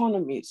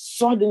economies.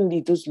 Suddenly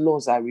those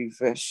laws are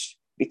reversed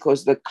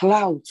because the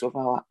clouds of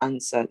our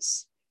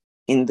answers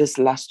in this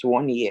last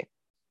 1 year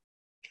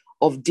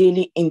of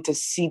daily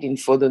interceding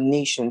for the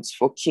nations,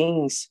 for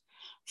kings,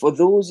 for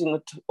those in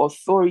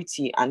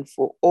authority, and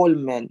for all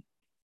men,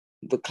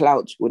 the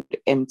clouds would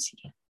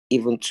empty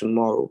even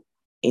tomorrow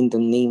in the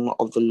name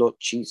of the Lord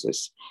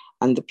Jesus.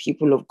 And the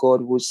people of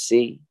God will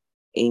say,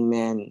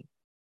 Amen,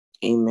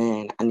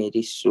 Amen, and it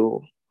is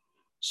so.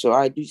 So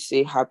I do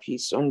say happy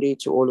Sunday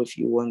to all of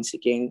you once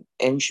again.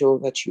 Ensure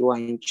that you are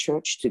in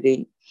church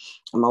today.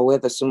 I'm aware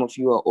that some of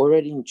you are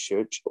already in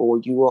church or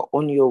you are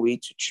on your way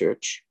to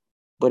church,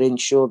 but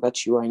ensure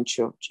that you are in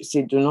church. You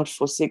say, do not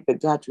forsake the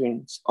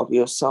gatherings of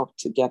yourself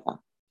together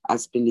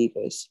as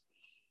believers.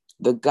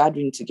 The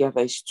gathering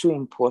together is too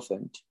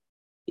important.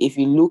 If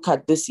you look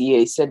at this year,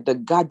 it said the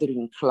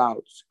gathering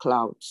clouds. I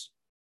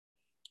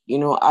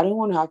don't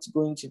want to have to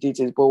go into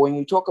details, but when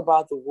you talk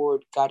about the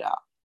word gather,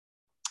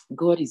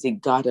 God is a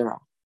gatherer.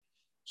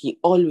 He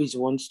always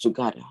wants to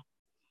gather.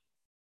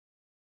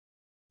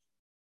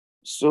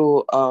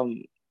 So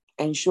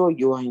ensure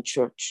you are in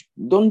church.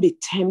 Don't be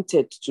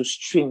tempted to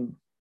stream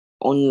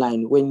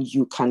online when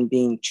you can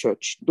be in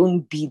church.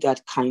 Don't be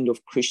that kind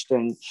of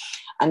Christian.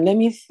 And let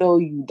me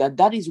tell you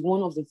that is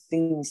one of the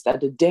things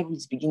that the devil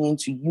is beginning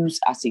to use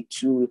as a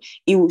tool.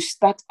 It will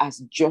start as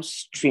just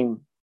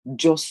stream.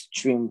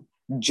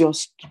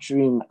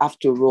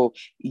 After all,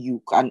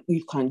 you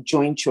can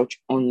join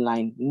church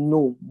online.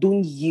 No,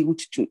 don't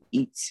yield to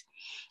it.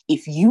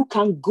 If you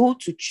can go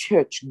to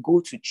church,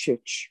 go to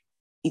church.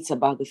 It's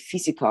about the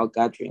physical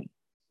gathering.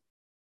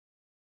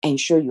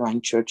 Ensure you are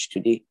in church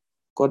today.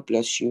 God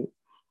bless you.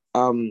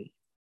 I'm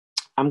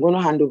going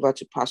to hand over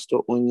to Pastor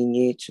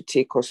Onyinye to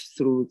take us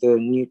through the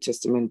New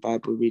Testament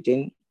Bible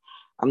reading.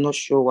 I'm not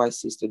sure why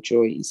Sister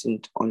Joy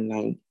isn't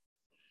online.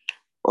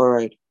 All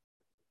right.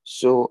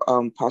 So,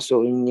 Pastor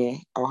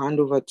Onyinye, I'll hand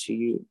over to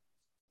you.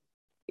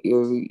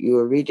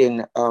 You're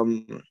reading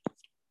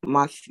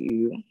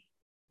Matthew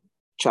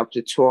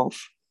chapter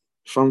 12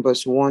 from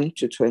verse 1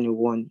 to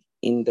 21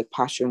 in the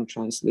Passion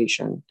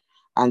Translation.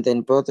 And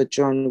then Brother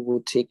John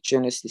will take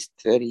Genesis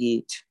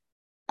 38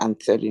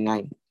 and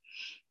 39.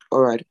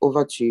 All right,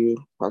 over to you,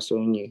 Pastor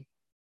Onyinye.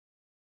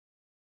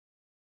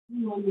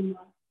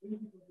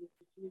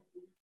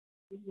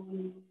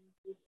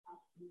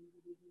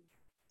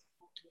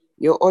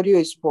 Your audio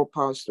is poor,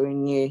 Pastor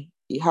Onyinye.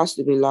 It has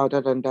to be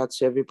louder than that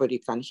so everybody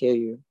can hear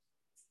you.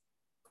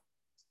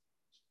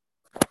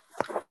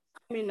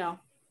 Me now.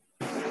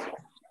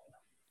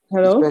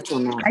 Hello? It's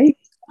better now.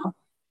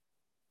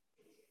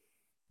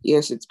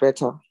 Yes, it's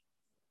better.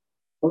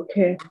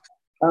 Okay.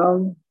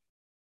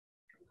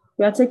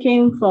 We are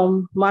taking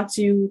from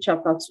Matthew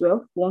chapter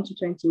 12, 1 to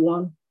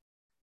 21.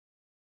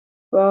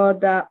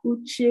 Brother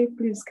Uche,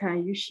 please,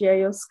 can you share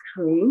your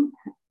screen?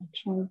 I'm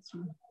trying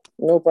to...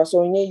 No, Pastor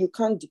Onyinye, you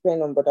can't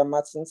depend on Brother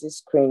Martin's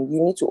screen.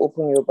 You need to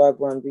open your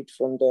Bible and read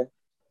from there.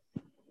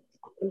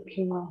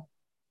 Okay, now.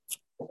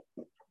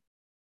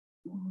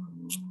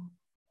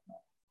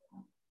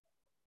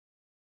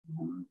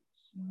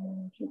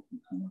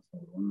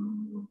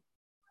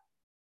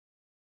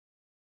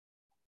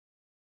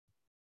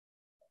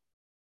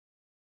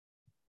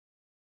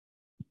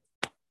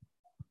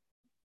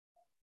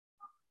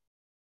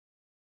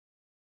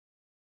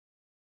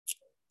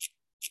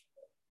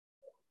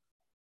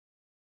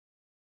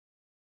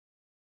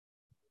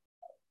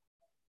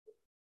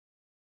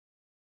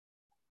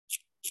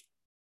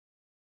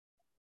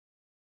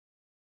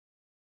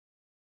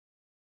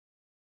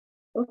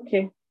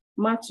 Okay,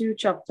 Matthew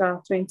chapter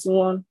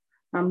 21.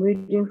 I'm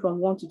reading from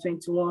 1 to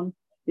 21,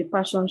 the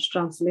Passion's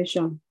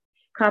Translation.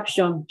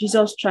 Caption,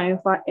 Jesus'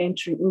 triumphal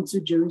entry into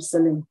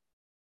Jerusalem.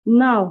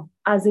 Now,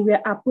 as they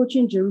were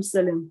approaching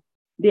Jerusalem,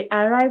 they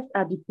arrived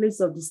at the place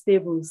of the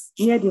stables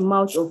near the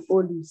Mount of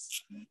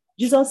Olives.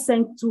 Jesus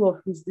sent 2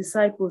 of his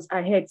disciples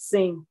ahead,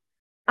 saying,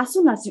 as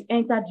soon as you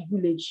enter the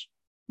village,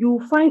 you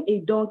will find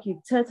a donkey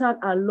tethered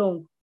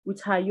along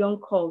with her young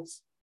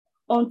colts.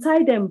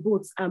 Untie them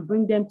both and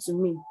bring them to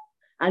me.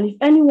 And if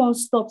anyone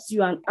stops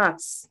you and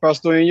asks,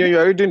 Pastor, you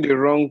are reading the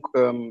wrong.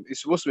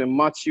 It's supposed to be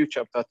Matthew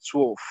chapter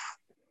 12,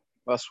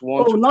 verse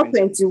 1 to 20. not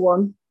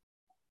 21.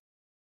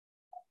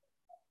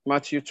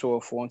 Matthew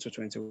 12, 1 to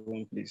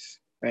 21, please.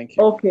 Thank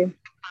you. Okay,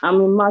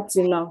 I'm in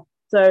Matthew now.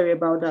 Sorry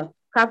about that.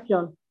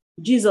 Caption,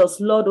 Jesus,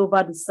 Lord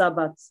over the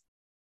Sabbath.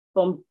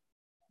 From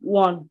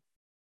 1.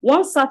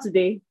 One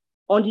Saturday,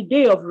 on the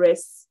day of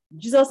rest,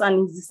 Jesus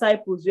and his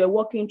disciples were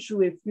walking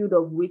through a field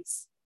of wheat.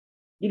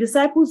 The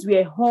disciples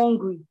were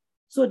hungry,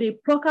 so they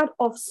plucked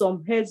off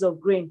some heads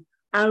of grain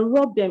and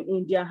rubbed them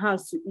in their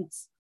hands to eat.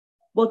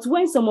 But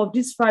when some of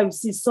these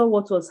Pharisees saw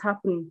what was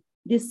happening,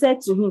 they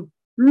said to him,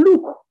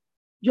 look,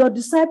 your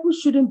disciples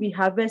shouldn't be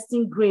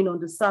harvesting grain on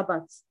the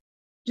Sabbath.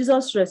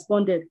 Jesus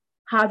responded,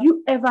 have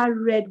you ever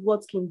read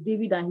what King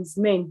David and his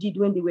men did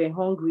when they were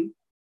hungry?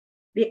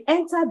 They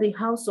entered the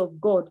house of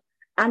God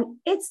and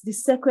ate the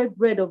sacred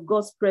bread of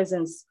God's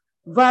presence,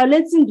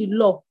 violating the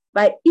law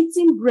by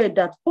eating bread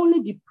that only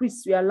the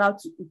priests were allowed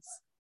to eat.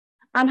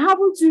 And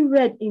haven't you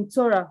read in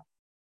Torah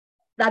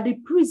that the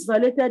priests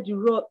violated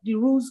the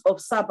rules of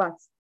Sabbath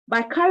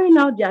by carrying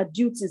out their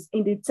duties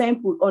in the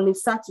temple on a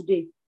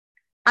Saturday?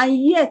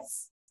 And yet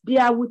they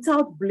are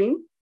without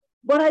blame.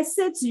 But I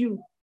say to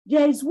you,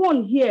 there is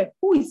one here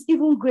who is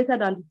even greater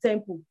than the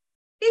temple.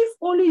 If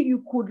only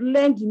you could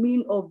learn the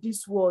meaning of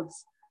these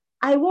words,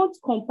 I want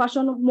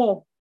compassion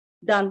more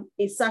than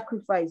a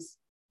sacrifice.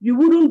 You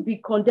wouldn't be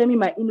condemning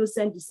my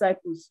innocent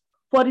disciples,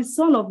 for the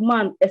Son of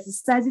Man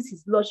exercises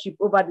his lordship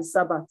over the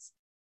Sabbath.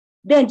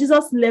 Then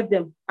Jesus left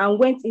them and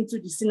went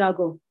into the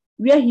synagogue,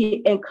 where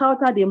he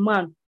encountered a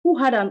man who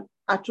had an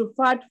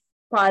atrophied,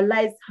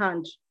 paralyzed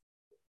hand.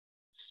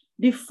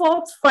 The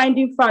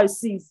fault-finding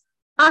Pharisees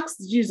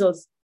asked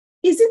Jesus,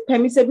 is it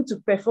permissible to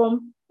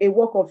perform a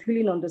work of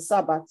healing on the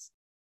Sabbath?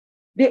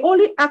 They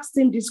only asked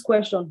him this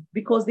question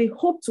because they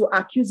hoped to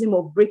accuse him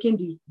of breaking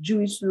the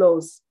Jewish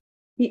laws.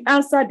 He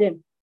answered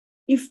them,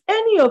 if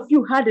any of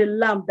you had a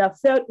lamb that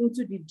fell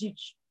into the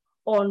ditch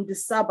on the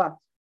Sabbath,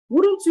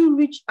 wouldn't you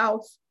reach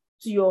out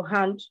to your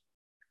hand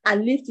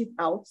and lift it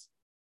out?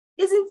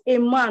 Isn't a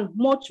man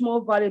much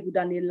more valuable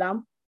than a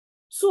lamb?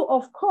 So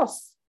of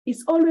course,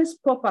 it's always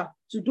proper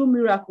to do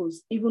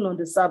miracles even on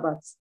the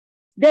Sabbath.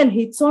 Then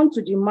he turned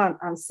to the man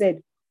and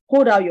said,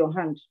 hold out your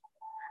hand.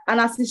 And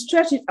as he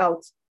stretched it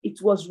out,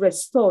 it was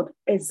restored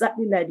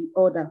exactly like the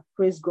order.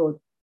 Praise God.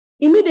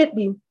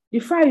 Immediately, the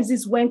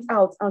Pharisees went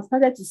out and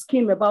started to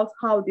scheme about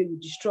how they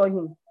would destroy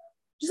him.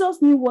 Jesus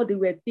knew what they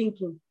were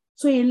thinking,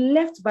 so he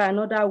left by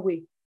another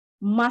way.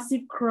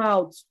 Massive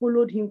crowds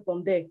followed him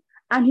from there,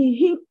 and he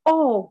healed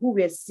all who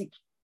were sick.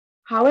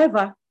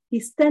 However, he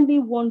sternly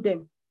warned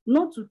them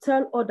not to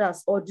tell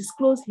others or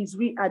disclose his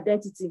real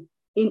identity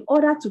in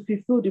order to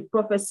fulfill the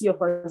prophecy of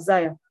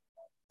Isaiah.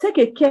 Take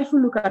a careful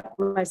look at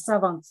my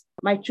servant,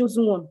 my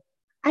chosen one.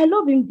 I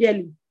love him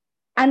dearly,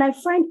 and I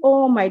find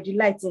all my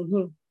delight in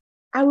him.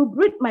 I will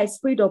breathe my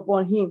spirit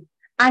upon him,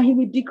 and he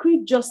will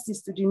decree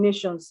justice to the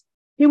nations.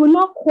 He will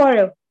not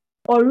quarrel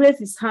or raise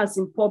his hands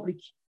in public.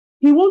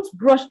 He won't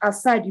brush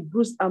aside the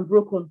bruised and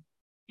broken.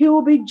 He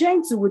will be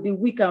gentle with the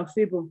weak and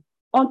feeble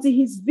until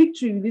his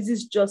victory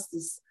releases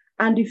justice,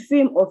 and the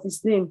fame of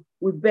his name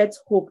will birth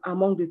hope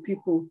among the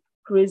people.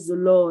 Praise the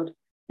Lord.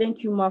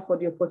 Thank you, Ma, for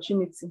the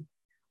opportunity.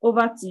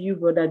 Over to you,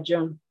 Brother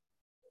John.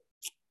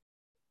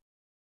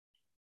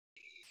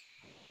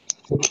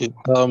 Okay.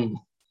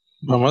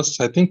 Mamas,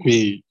 I think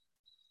we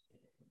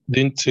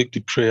didn't take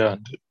the prayer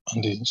and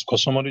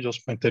because somebody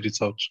just pointed it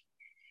out.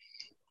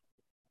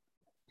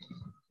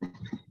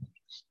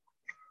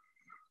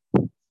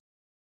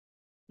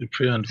 The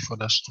prayer and the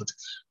further study.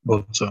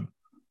 But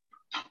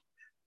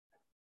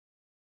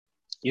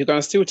you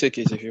can still take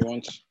it if you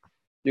want.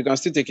 You can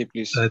still take it,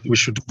 please. We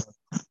should.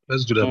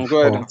 Let's do that.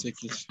 Go ahead and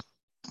take it.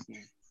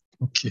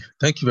 Okay.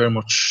 Thank you very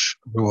much,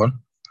 everyone.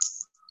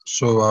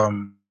 So,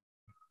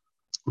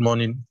 good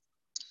morning.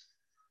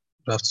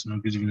 Good afternoon,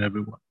 good evening,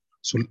 everyone.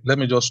 So let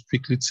me just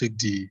quickly take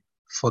the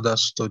further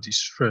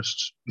studies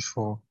first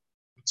before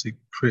we take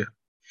prayer.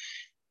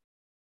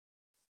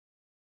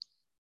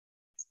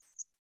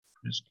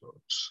 Praise God.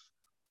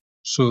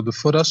 So the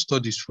further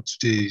studies for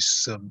today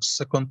is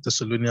 2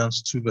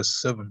 Thessalonians 2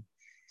 verse 7.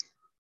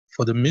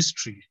 For the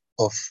mystery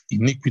of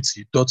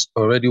iniquity doth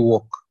already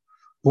work.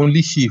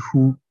 Only he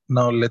who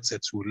now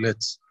letteth will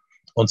let,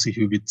 until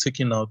he will be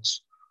taken out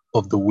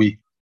of the way.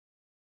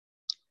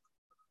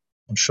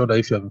 I'm sure that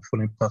if you have been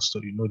following Pastor,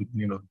 you know the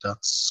meaning of that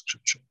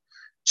scripture.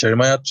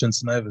 Jeremiah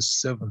 29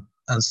 verse 7.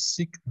 And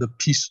seek the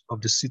peace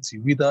of the city,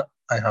 whither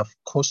I have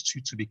caused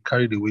you to be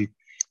carried away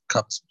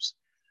captives,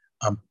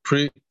 and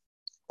pray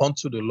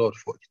unto the Lord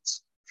for it.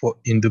 For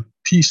in the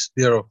peace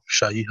thereof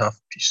shall ye have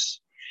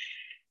peace.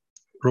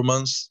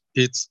 Romans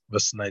 8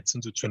 verse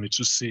 19 to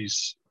 22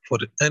 says, for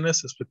the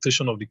earnest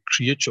expectation of the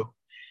creature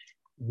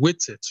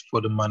waited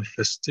for the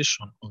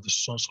manifestation of the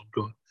sons of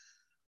God.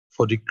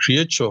 For the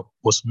creature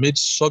was made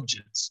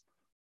subject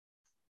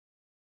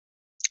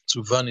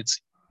to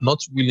vanity, not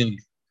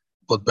willingly,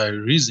 but by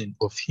reason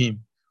of him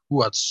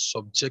who had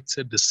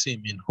subjected the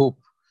same in hope,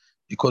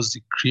 because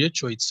the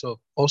creature itself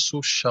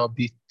also shall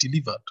be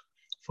delivered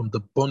from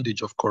the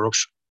bondage of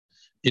corruption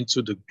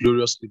into the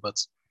glorious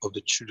liberty of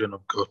the children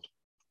of God.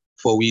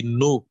 For we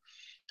know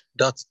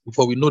that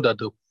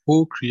the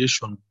whole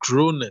creation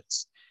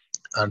groaneth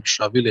and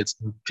travaileth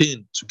in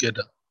pain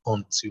together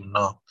until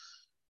now.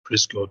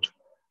 Praise God.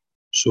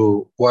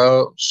 So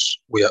whilst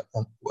we are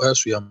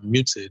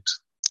muted,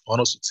 I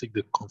want us to take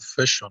the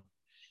confession.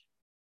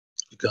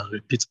 You can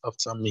repeat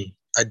after me.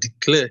 I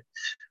declare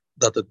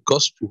that the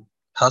gospel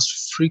has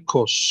free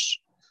course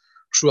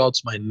throughout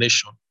my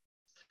nation,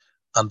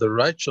 and the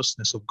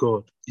righteousness of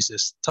God is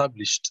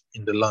established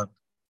in the land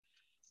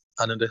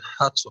and in the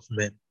hearts of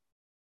men.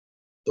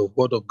 The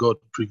word of God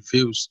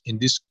prevails in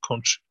this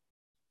country.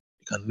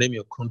 You can name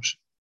your country.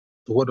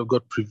 The word of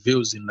God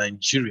prevails in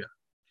Nigeria,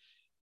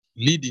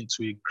 leading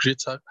to a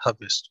greater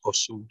harvest of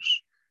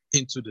souls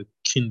into the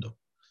kingdom.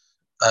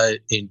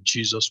 In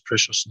Jesus'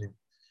 precious name.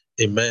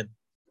 Amen.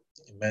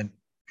 Amen.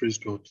 Praise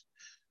God.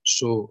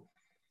 So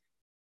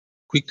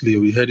quickly,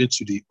 we're heading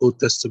to the Old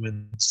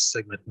Testament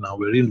segment now.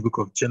 We're in the book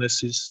of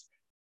Genesis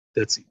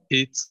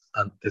 38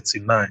 and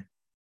 39,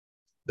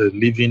 the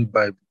Living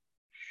Bible.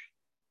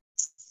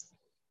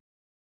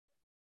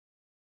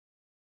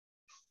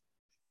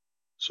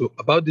 So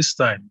about this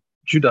time,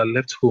 Judah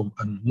left home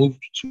and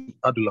moved to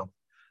Adullam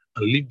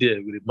and lived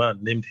there with a man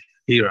named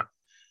Hira.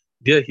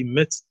 There he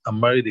met and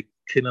married a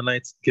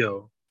Canaanite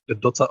girl, the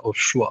daughter of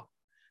Shua.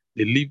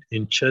 They lived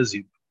in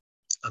Chezib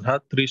and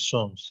had 3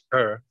 sons,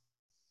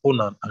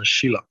 Onan, and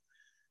Shelah.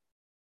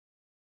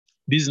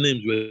 These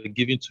names were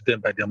given to them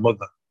by their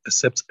mother,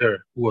 except who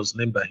was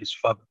named by his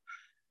father.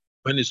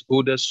 When his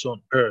oldest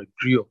son,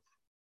 grew up,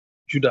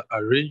 Judah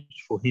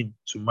arranged for him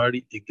to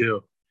marry a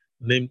girl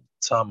named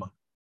Tamar.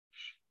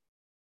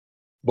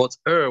 But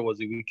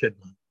was a wicked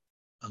man,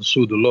 and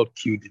so the Lord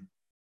killed him.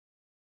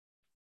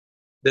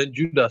 Then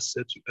Judah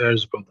said to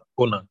Er's brother,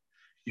 Onan,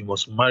 you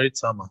must marry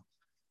Tamar,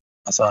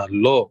 as our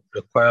law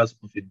requires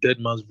of a dead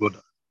man's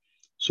brother,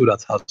 so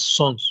that her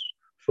sons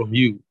from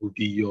you will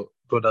be your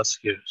brother's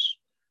heirs.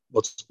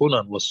 But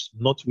Onan was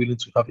not willing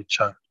to have a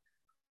child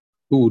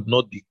who would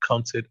not be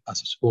counted as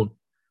his own.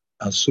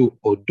 And so,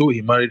 although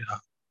he married her,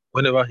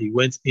 whenever he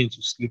went in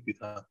to sleep with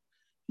her,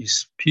 he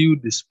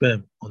spilled the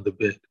sperm on the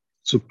bed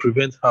to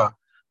prevent her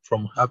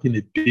from having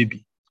a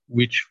baby,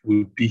 which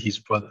would be his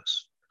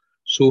brother's.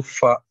 So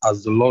far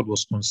as the Lord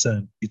was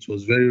concerned, it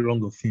was very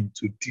wrong of him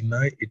to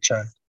deny a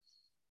child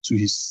to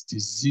his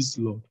diseased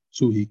Lord,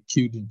 so he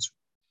killed him too.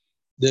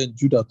 Then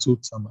Judah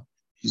told Tamar,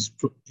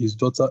 his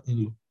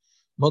daughter-in-law,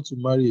 not to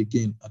marry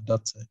again at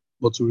that time,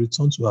 but to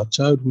return to her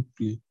childhood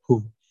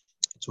home,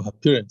 to her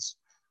parents,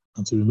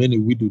 and to remain a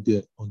widow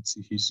there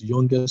until his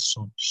youngest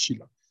son,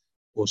 Shelah,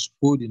 was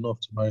old enough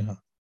to marry her.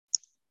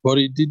 But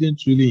he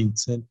didn't really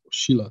intend for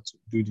Shelah to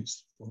do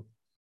this, for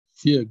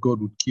fear God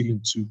would kill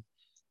him too,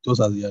 just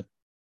as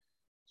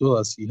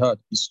he had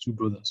his 2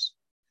 brothers.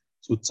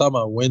 So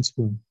Tamar went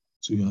home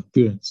to her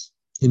parents.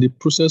 In the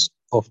process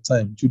of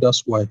time,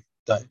 Judah's wife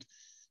died.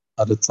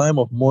 After the time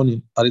of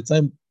mourning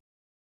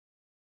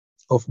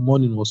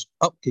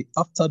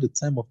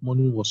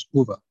was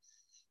over,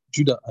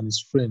 Judah and his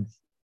friend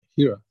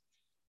Hira,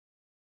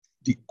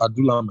 the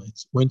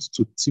Adullamite, went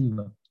to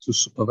Timnah to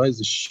supervise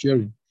the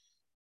shearing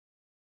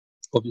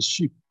of his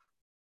sheep.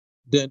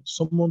 Then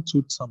someone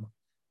told Tamar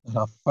that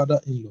her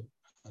father-in-law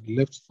had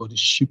left for the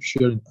sheep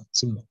shearing at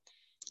Timnah,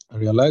 and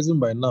realizing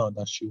by now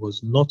that she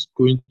was not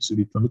going to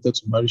be permitted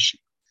to marry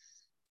sheep,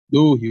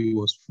 though he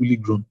was fully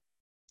grown,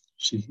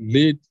 she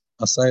laid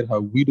aside her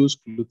widow's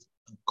clothes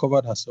and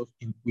covered herself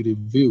with a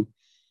veil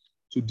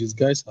to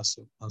disguise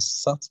herself, and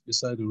sat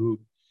beside the road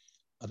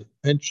at the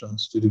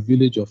entrance to the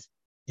village of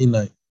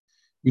Enai,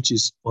 which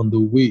is on the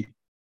way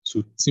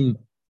to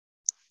Timnah.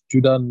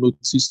 Judah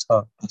noticed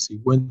her as he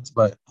went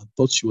by and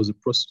thought she was a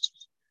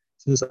prostitute,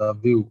 since her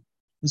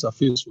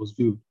face was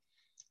veiled.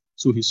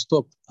 So he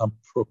stopped and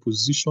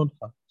propositioned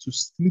her to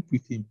sleep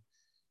with him,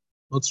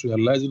 not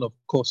realizing, of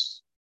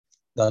course,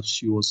 that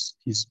she was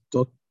his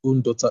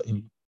own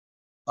daughter-in-law.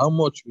 How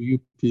much will you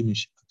pay me?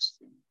 She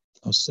asked.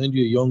 I'll send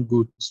you a young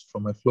goat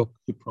from my flock,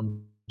 he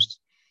promised.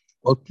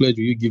 What pledge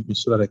will you give me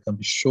so that I can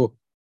be sure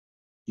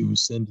you will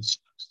send this?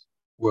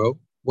 Well,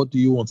 what do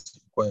you want? He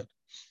inquired.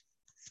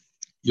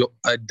 Your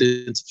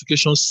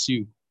identification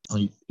seal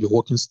and your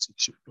walking stick,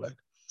 she replied.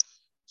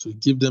 So he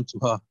gave them to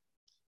her,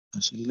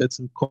 and she let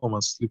him come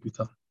and sleep with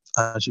her,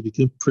 and she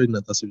became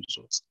pregnant as a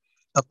result.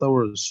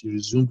 Afterwards, she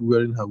resumed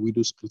wearing her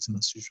widow's clothing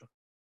as usual.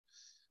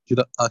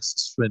 Judah asked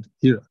his friend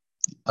Hira,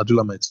 the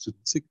Adullamite, to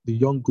take the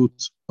young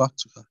goat back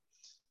to her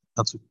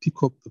and to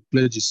pick up the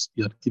pledges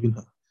he had given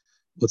her.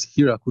 But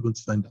Hira couldn't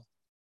find her.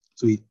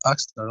 So he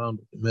asked around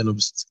the men of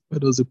the city, where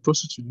does a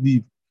prostitute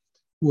live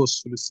who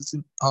was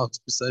soliciting out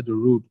beside the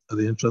road at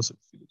the entrance of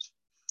the village?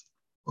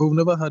 Oh, we've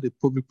never had a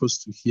public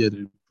prostitute here,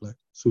 they replied.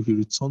 So he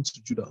returned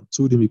to Judah and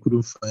told him he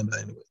couldn't find her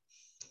anywhere,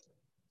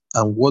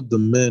 and what the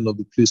men of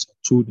the place had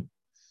told him.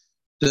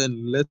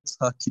 Then let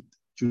her keep,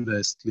 Judah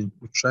exclaimed.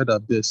 We tried our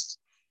best.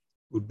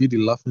 We'd be the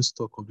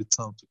laughingstock of the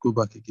town to go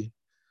back again.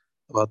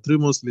 About 3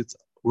 months later,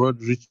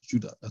 word reached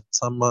Judah that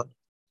Tamar,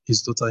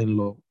 his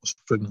daughter-in-law, was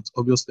pregnant,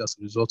 obviously as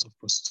a result of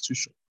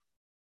prostitution.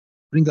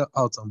 Bring her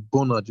out and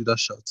burn her, Judah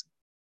shouted.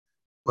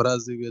 But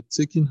as they were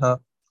taking her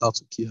out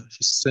to kill her,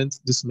 she sent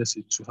this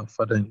message to her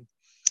father-in-law.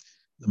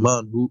 The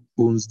man who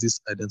owns this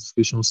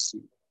identification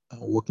seal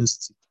and walking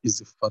stick is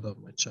the father of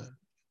my child.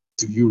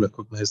 Do you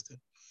recognize them?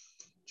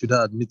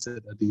 Judah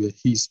admitted that they were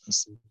his and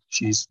said,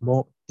 she is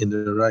more in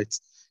the right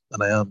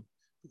than I am,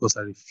 because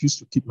I refused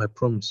to keep my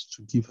promise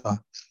to give her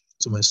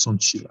to my son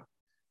Shelah.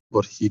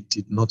 But he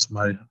did not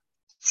marry her.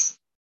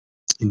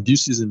 In due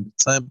season,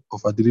 the time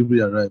of her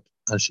delivery arrived,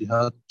 and she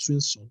had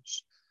twin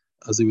sons.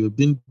 As they were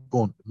being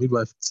born, the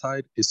midwife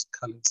tied a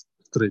scarlet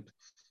thread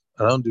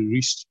around the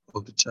wrist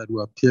of the child who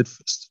appeared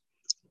first.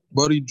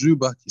 But he drew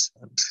back his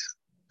hand,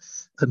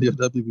 and the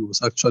other baby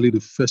was actually the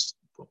first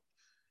born.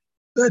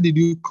 Where did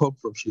you come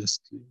from? She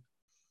exclaimed.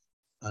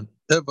 And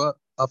ever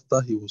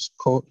after he was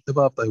called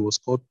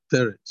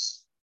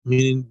Perez,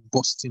 meaning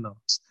bursting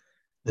out.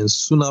 And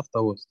soon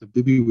afterwards, the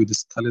baby with the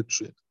scarlet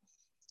thread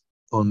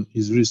on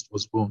his wrist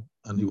was born,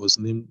 and he was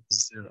named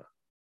Zerah.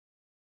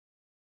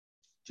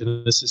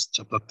 Genesis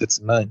chapter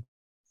 39.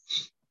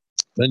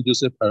 When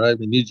Joseph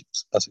arrived in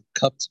Egypt as a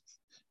captive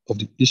of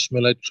the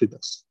Ishmaelite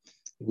traders,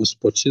 he was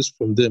purchased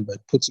from them by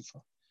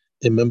Potiphar,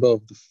 a member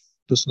of the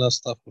personal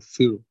staff of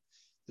Pharaoh,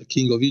 the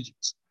king of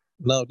Egypt.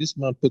 Now, this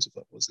man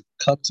Potiphar was the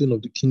captain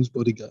of the king's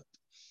bodyguard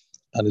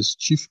and his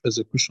chief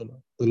executioner.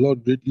 The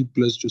Lord greatly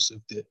blessed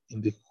Joseph there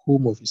in the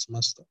home of his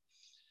master,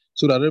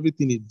 so that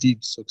everything he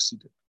did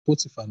succeeded.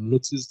 Potiphar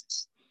noticed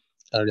this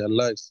and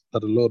realized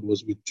that the Lord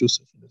was with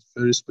Joseph in a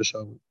very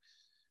special way.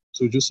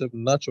 So Joseph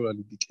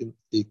naturally became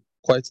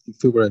quite a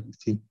favorite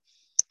with him.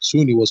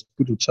 Soon he was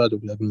put in charge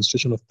of the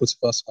administration of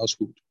Potiphar's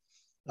household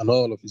and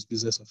all of his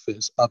business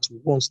affairs. At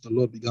once the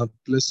Lord began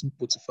blessing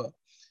Potiphar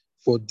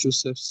for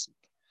Joseph's sake.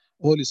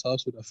 All his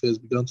household affairs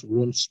began to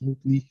run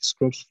smoothly, his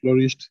crops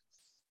flourished,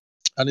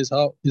 and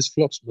his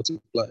flocks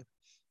multiplied.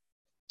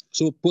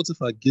 So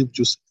Potiphar gave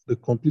Joseph the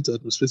complete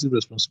administrative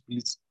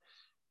responsibility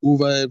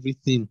over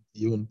everything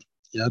he owned.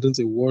 He hadn't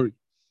a worry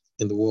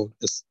in the world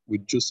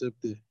with Joseph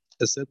there,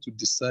 except to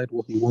decide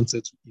what he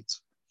wanted to eat.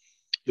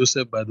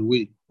 Joseph, by the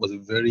way, was a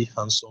very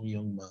handsome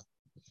young man.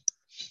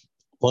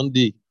 One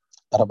day,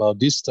 at about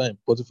this time,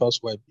 Potiphar's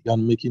wife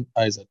began making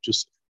eyes at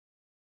Joseph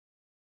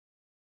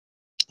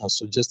and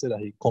suggested that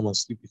he come and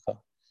sleep with her.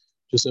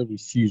 Joseph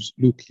refused.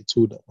 Look, he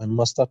told her, my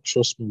master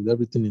trusts me with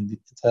everything in the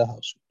entire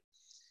household.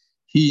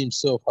 He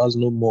himself has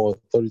no more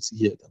authority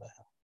here than I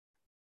have.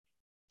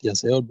 He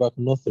has held back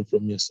nothing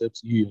from me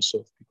except you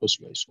yourself, because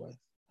you are his wife.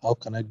 How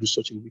can I do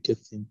such a wicked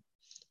thing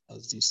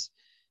as this?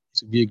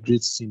 It would be a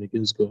great sin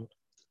against God.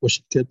 But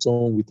she kept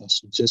on with her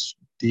suggestion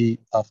day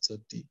after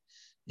day,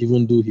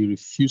 even though he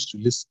refused to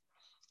listen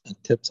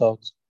and kept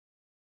out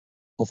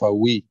of her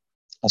way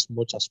as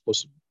much as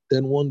possible.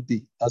 Then one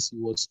day, as he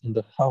was in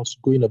the house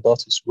going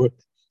about his work,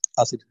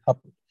 as it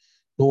happened,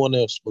 no one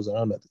else was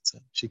around at the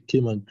time. She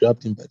came and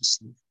grabbed him by the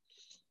sleeve,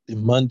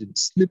 demanding,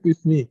 sleep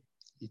with me.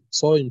 He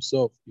tore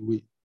himself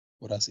away,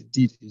 but as he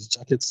did, his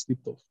jacket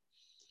slipped off,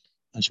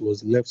 and she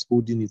was left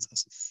holding it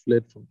as he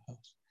fled from the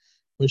house.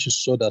 When she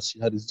saw that she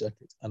had his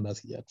jacket and that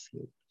he had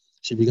fled,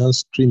 she began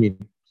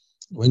screaming.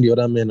 When the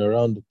other men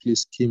around the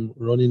place came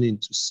running in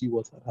to see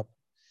what had happened,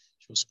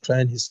 she was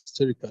crying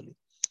hysterically.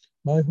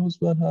 My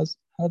husband has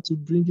had to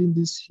bring in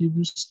this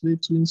Hebrew slave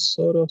to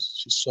insult us,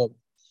 she sobbed.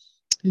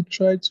 He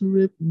tried to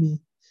rape me,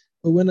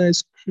 but when I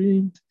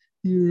screamed,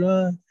 he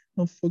ran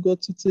and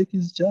forgot to take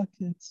his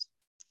jacket.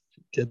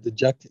 She kept the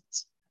jacket.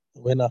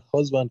 And when her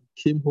husband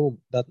came home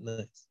that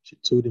night, she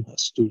told him her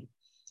story.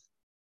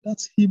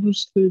 That Hebrew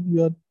slave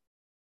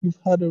you've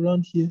had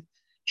around here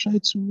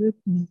tried to rape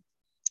me,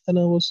 and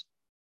I was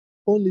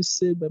only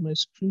saved by my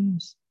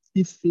screams.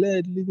 He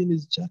fled, leaving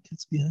his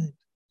jacket behind.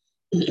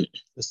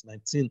 Verse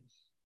 19.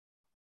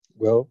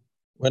 Well,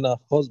 when her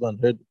husband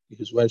heard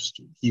his wife's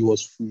story, he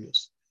was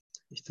furious.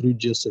 He threw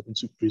Joseph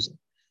into prison,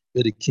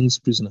 where the king's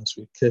prisoners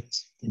were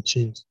kept in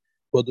chains.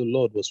 But the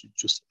Lord was with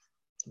Joseph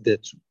there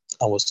too,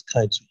 and was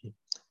kind to him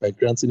by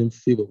granting him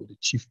favor with the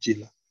chief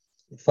jailer.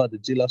 In fact, the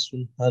jailer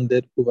soon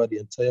handed over the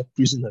entire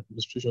prison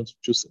administration to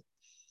Joseph,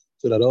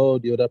 so that all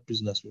the other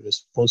prisoners were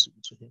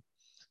responsible to him.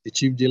 The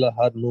chief jailer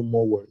had no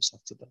more worries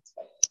after that,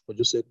 but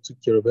Joseph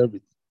took care of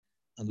everything,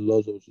 and the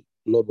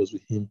Lord was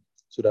with him,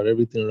 so that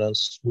everything ran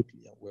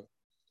smoothly and well.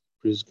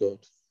 Praise God.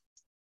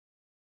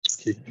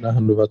 Okay, now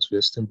hand over to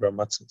esteemed Brother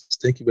Martins.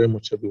 Thank you very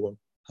much, everyone.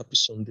 Happy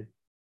Sunday.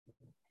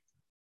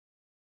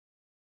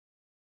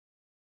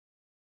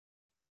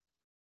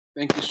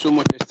 Thank you so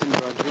much, esteemed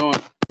Brother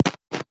John.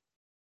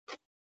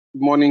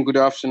 Good morning, good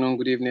afternoon,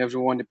 good evening,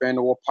 everyone, depending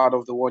on what part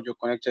of the world you're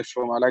connected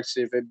from. I'd like to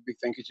say a very big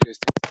thank you to the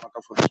esteemed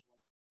Martha for this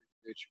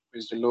message.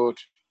 Praise the Lord.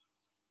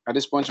 At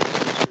this point, we're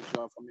going to switch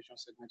to our formation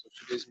segment of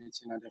today's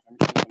meeting and the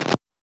affirmation.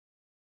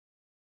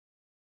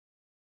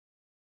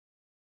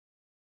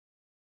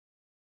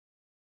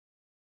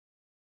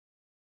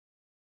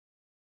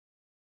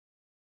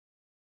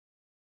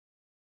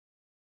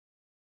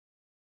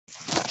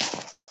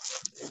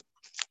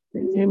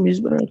 My name is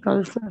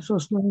Barakal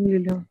Osman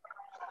William.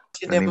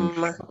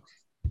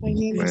 My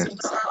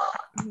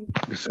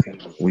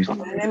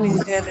name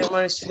is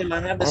Edemar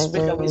Chidema. I have the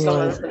spirit of wisdom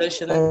and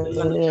revelation and the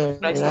knowledge of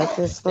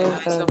Christ. The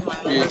eyes of my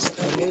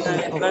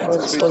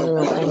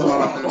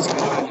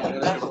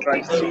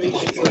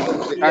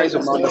the eyes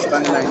of my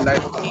understanding are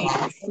enlightened.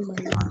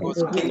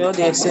 I know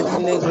the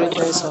exceedingly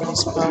greatness of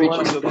his power.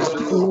 Riches of his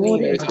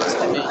glory,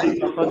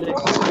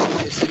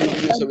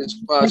 of his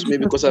past,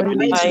 maybe because I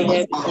believe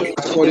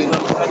according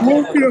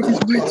your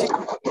goodness,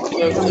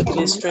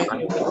 strength,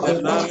 my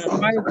mind,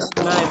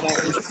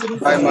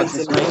 by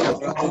Martin's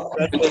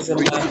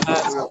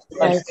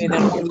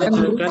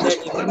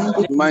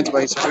mind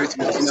by his spirit in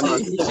the kingdom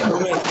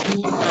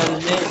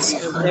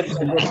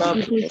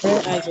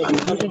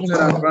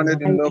and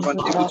grounded in love and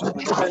able to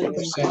comprehend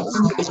all things.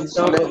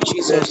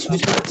 Jesus,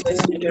 which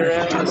protects me the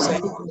realms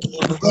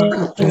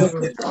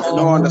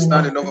no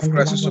understand the love of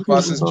Christ who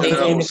surpasses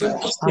general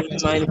understanding.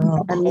 mind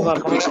over all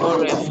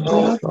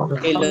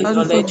in the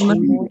knowledge,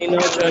 in all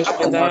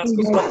judgment,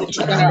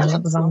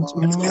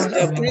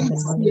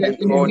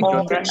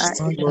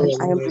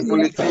 I am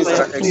only things that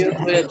are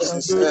excellent, the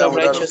sincere, spirit of and without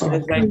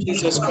righteousness by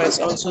Jesus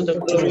Christ, also the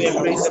glory and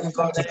praise of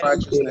God and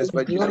righteousness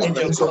by Jesus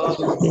Christ.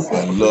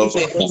 love,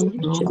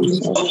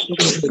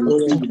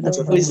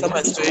 wisdom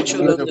and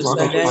spiritual love, the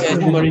body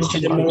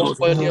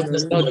of the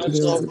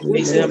Lord, also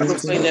praising and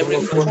proclaiming every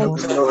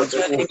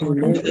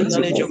the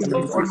knowledge of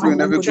God,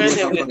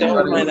 strengthen with the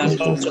mind and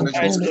love to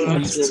Christ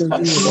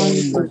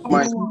glory to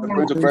God.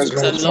 According to Christ's The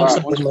glorious loves power.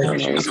 of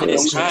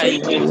is high.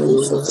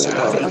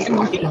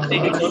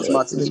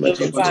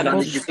 Father,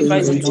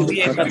 invite me to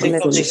be a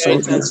partaker of the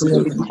inheritance.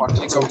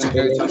 Partake of the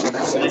inheritance of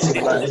the saints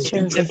in light.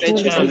 The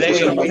virtue and very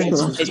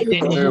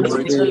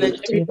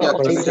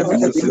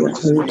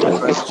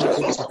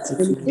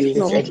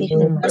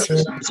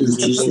In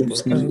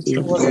Jesus' name,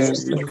 amen.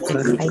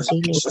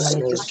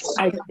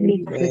 I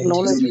need to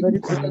acknowledge very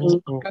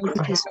quickly.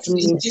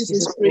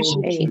 Jesus'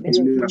 name,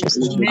 amen.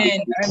 Precious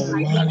name.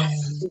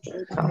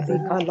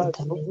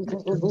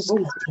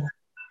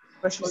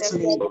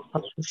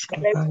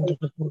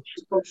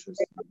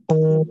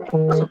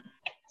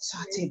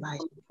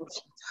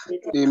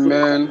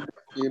 Amen.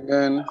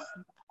 Amen.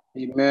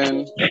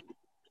 Amen.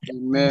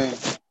 Amen.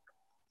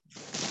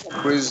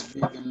 Praise be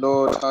the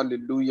Lord.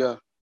 Hallelujah.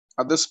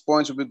 At this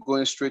point, we'll be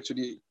going straight to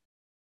the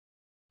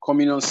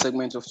communion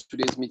segment of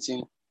today's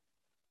meeting.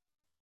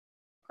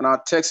 And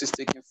our text is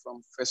taken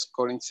from 1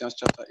 Corinthians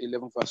chapter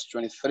 11, verse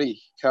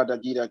 23.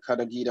 Kadagida,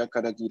 kadagida,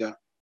 kadagida.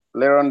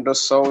 Lerando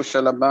so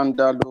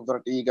shalabanda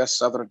luvradiga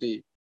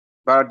savradi.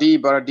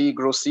 Bardi,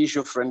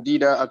 grossisho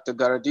frendida acta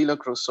garadila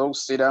crosso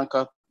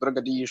sedanka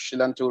bragadi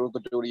shilanto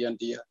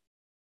rugadoriandia.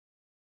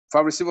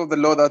 For I received of the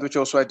Lord that which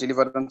also I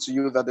delivered unto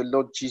you, that the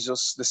Lord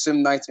Jesus, the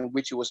same night in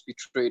which he was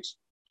betrayed,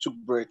 took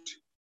bread.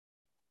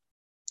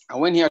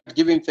 And when he had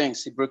given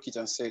thanks, he broke it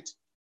and said,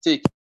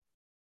 take.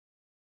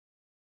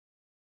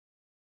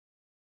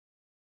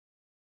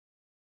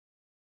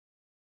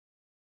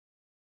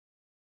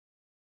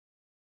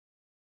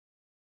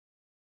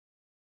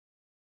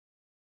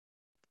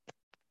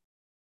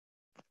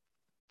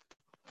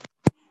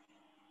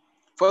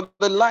 For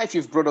the life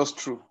you've brought us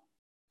through.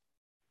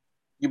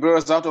 You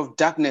brought us out of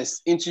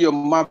darkness into your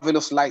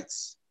marvelous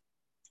lights.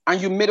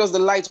 And you made us the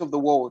light of the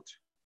world.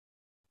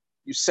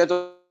 You set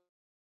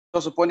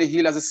us upon a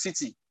hill as a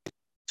city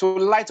to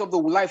light up the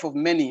life of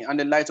many and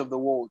the light of the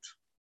world.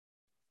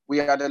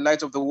 We are the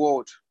light of the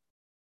world.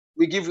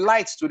 We give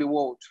light to the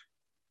world.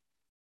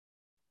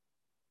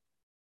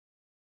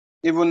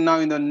 Even now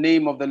in the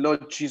name of the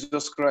Lord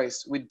Jesus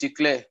Christ, we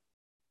declare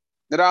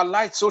that our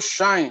light so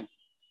shine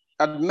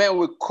that men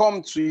will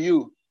come to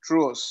you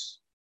through us.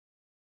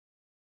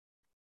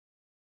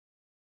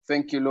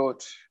 Thank you,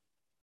 Lord.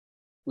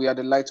 We are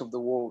the light of the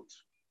world.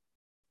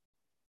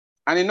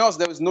 And in us,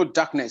 there is no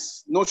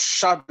darkness, no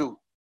shadow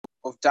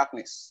of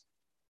darkness.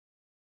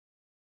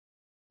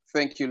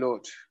 Thank you,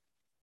 Lord.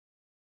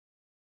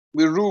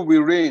 We rule, we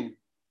reign,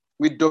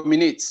 we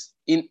dominate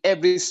in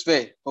every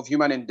sphere of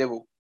human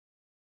endeavor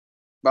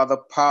by the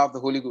power of the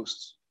Holy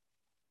Ghost.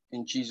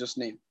 In Jesus'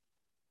 name.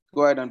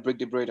 Go ahead and break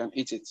the bread and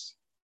eat it.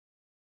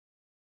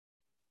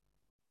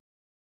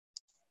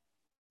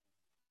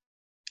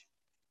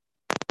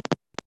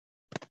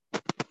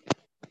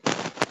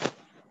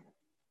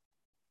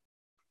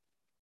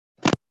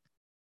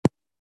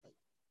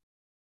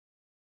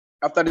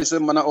 After the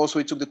same manner also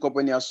he took the cup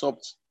when he had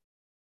supped,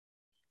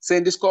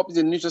 saying, this cup is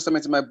the New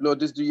Testament in my blood.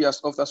 This do ye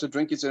as often as you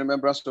drink it in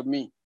remembrance of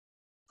me.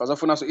 For as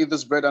often as you eat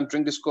this bread and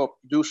drink this cup,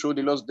 do show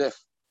the Lord's death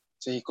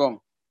till he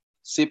come.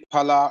 Se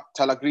pala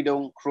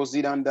talagridon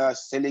crozidanda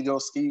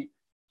selegoski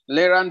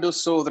lerando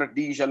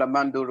sodradija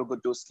lamando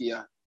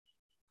rogodoskia.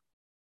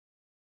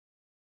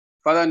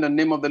 Father, in the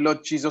name of the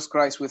Lord Jesus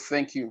Christ, we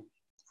thank you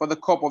for the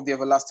cup of the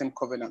everlasting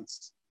covenant,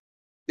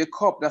 the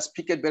cup that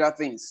speaketh better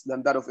things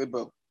than that of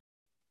Abel.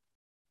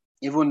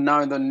 Even now,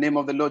 in the name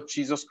of the Lord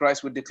Jesus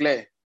Christ, we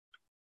declare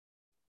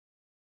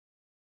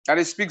that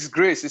it speaks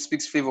grace, it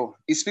speaks favor,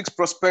 it speaks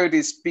prosperity,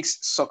 it speaks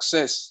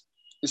success,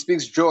 it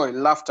speaks joy,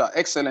 laughter,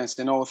 excellence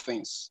in all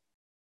things.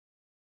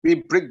 We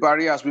break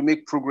barriers, we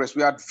make progress,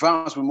 we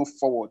advance, we move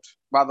forward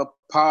by the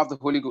power of the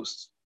Holy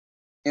Ghost.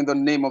 In the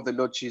name of the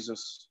Lord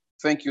Jesus.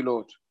 Thank you,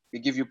 Lord. We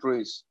give you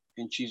praise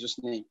in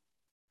Jesus' name.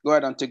 Go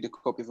ahead and take the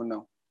cup even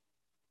now.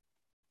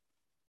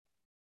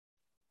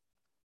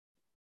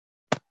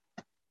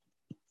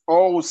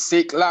 Oh,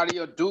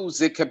 Seklaria do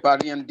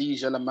Zekebarian di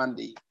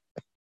Jalamandi.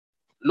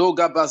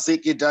 Loga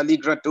Bazeke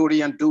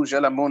Daligratori and do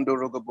Jalamondo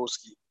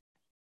Rogoboski.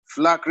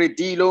 Flacre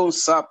Dilo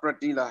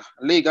Sapradila.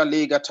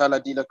 Lega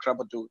Taladila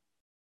Krabado.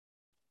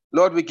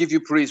 Lord, we give you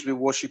praise, we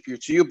worship you.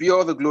 To you be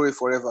all the glory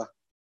forever.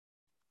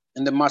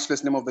 In the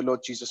matchless name of the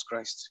Lord Jesus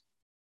Christ.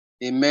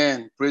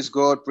 Amen. Praise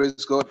God,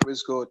 praise God,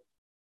 praise God.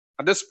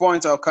 At this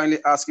point, I'll kindly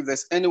ask if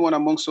there's anyone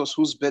amongst us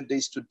whose birthday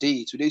is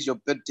today. Today is your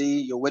birthday,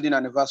 your wedding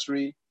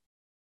anniversary.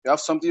 You have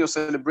something you're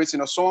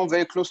celebrating, or someone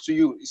very close to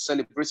you is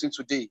celebrating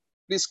today.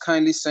 Please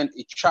kindly send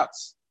a chat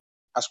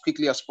as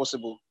quickly as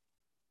possible.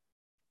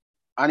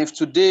 And if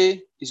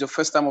today is your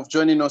first time of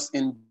joining us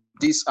in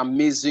this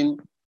amazing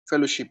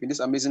fellowship, in this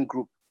amazing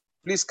group,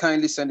 please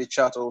kindly send a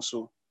chat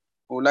also.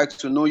 We would like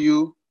to know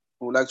you.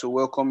 We would like to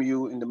welcome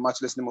you in the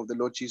matchless name of the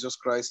Lord Jesus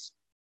Christ.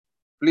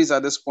 Please,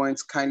 at this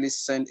point, kindly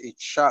send a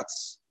chat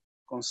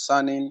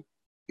concerning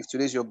if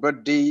today is your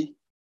birthday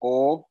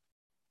or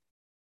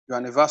your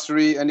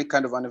anniversary, any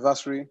kind of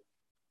anniversary,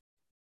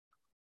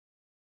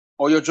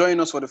 or you're joining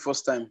us for the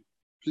first time.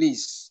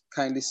 Please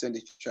kindly send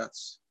a chat.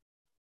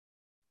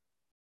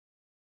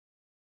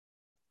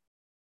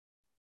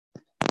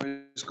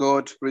 Praise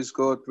God, praise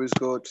God, praise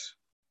God.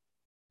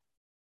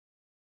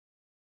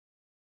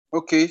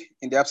 Okay,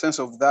 in the absence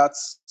of that,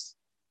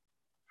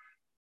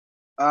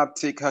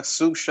 take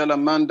Haksub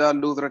Shalamanda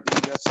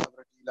Ludradiga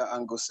Sabradila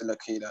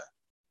Angosilakeda.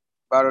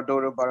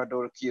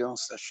 Baradoro Kion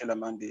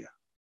Shalamandia.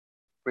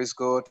 Praise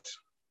God,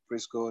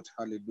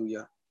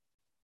 hallelujah.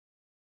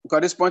 Okay,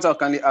 at this point, I'll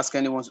kindly ask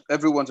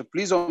everyone to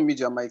please unmute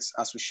your mics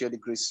as we share the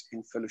grace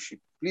in fellowship.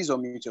 Please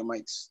unmute your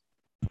mics.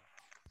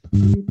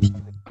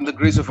 And the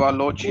grace of our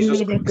Lord Jesus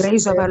May the Christ,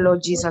 grace of our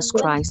Lord Jesus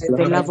Christ,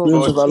 the love of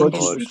God,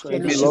 God,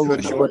 and the the sweet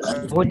mercy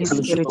fellowship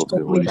fellowship of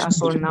the Holy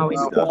Spirit be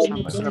with us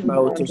all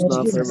now and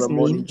forever.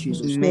 In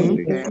Jesus' name,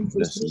 amen.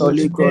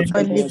 Holy God,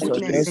 Surely goodness and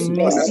goodness and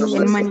mercy mercy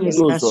and many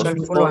close stars us shall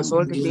follow all us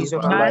all the the days days of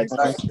of our our life.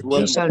 lives. We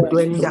Dwell shall dwell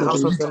in the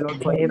house of the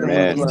Lord forever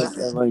and forever ever. and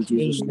ever in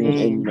Jesus'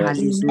 name. Amen.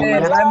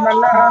 Amen. Hallelujah. I'm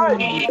alive.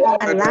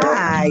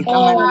 Alive.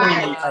 I'm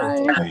alive.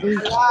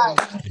 Alive.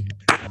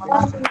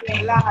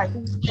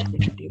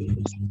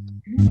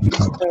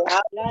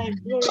 Life,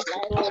 glory to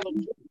God.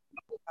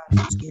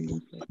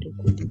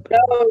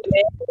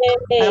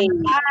 I'm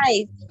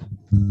alive.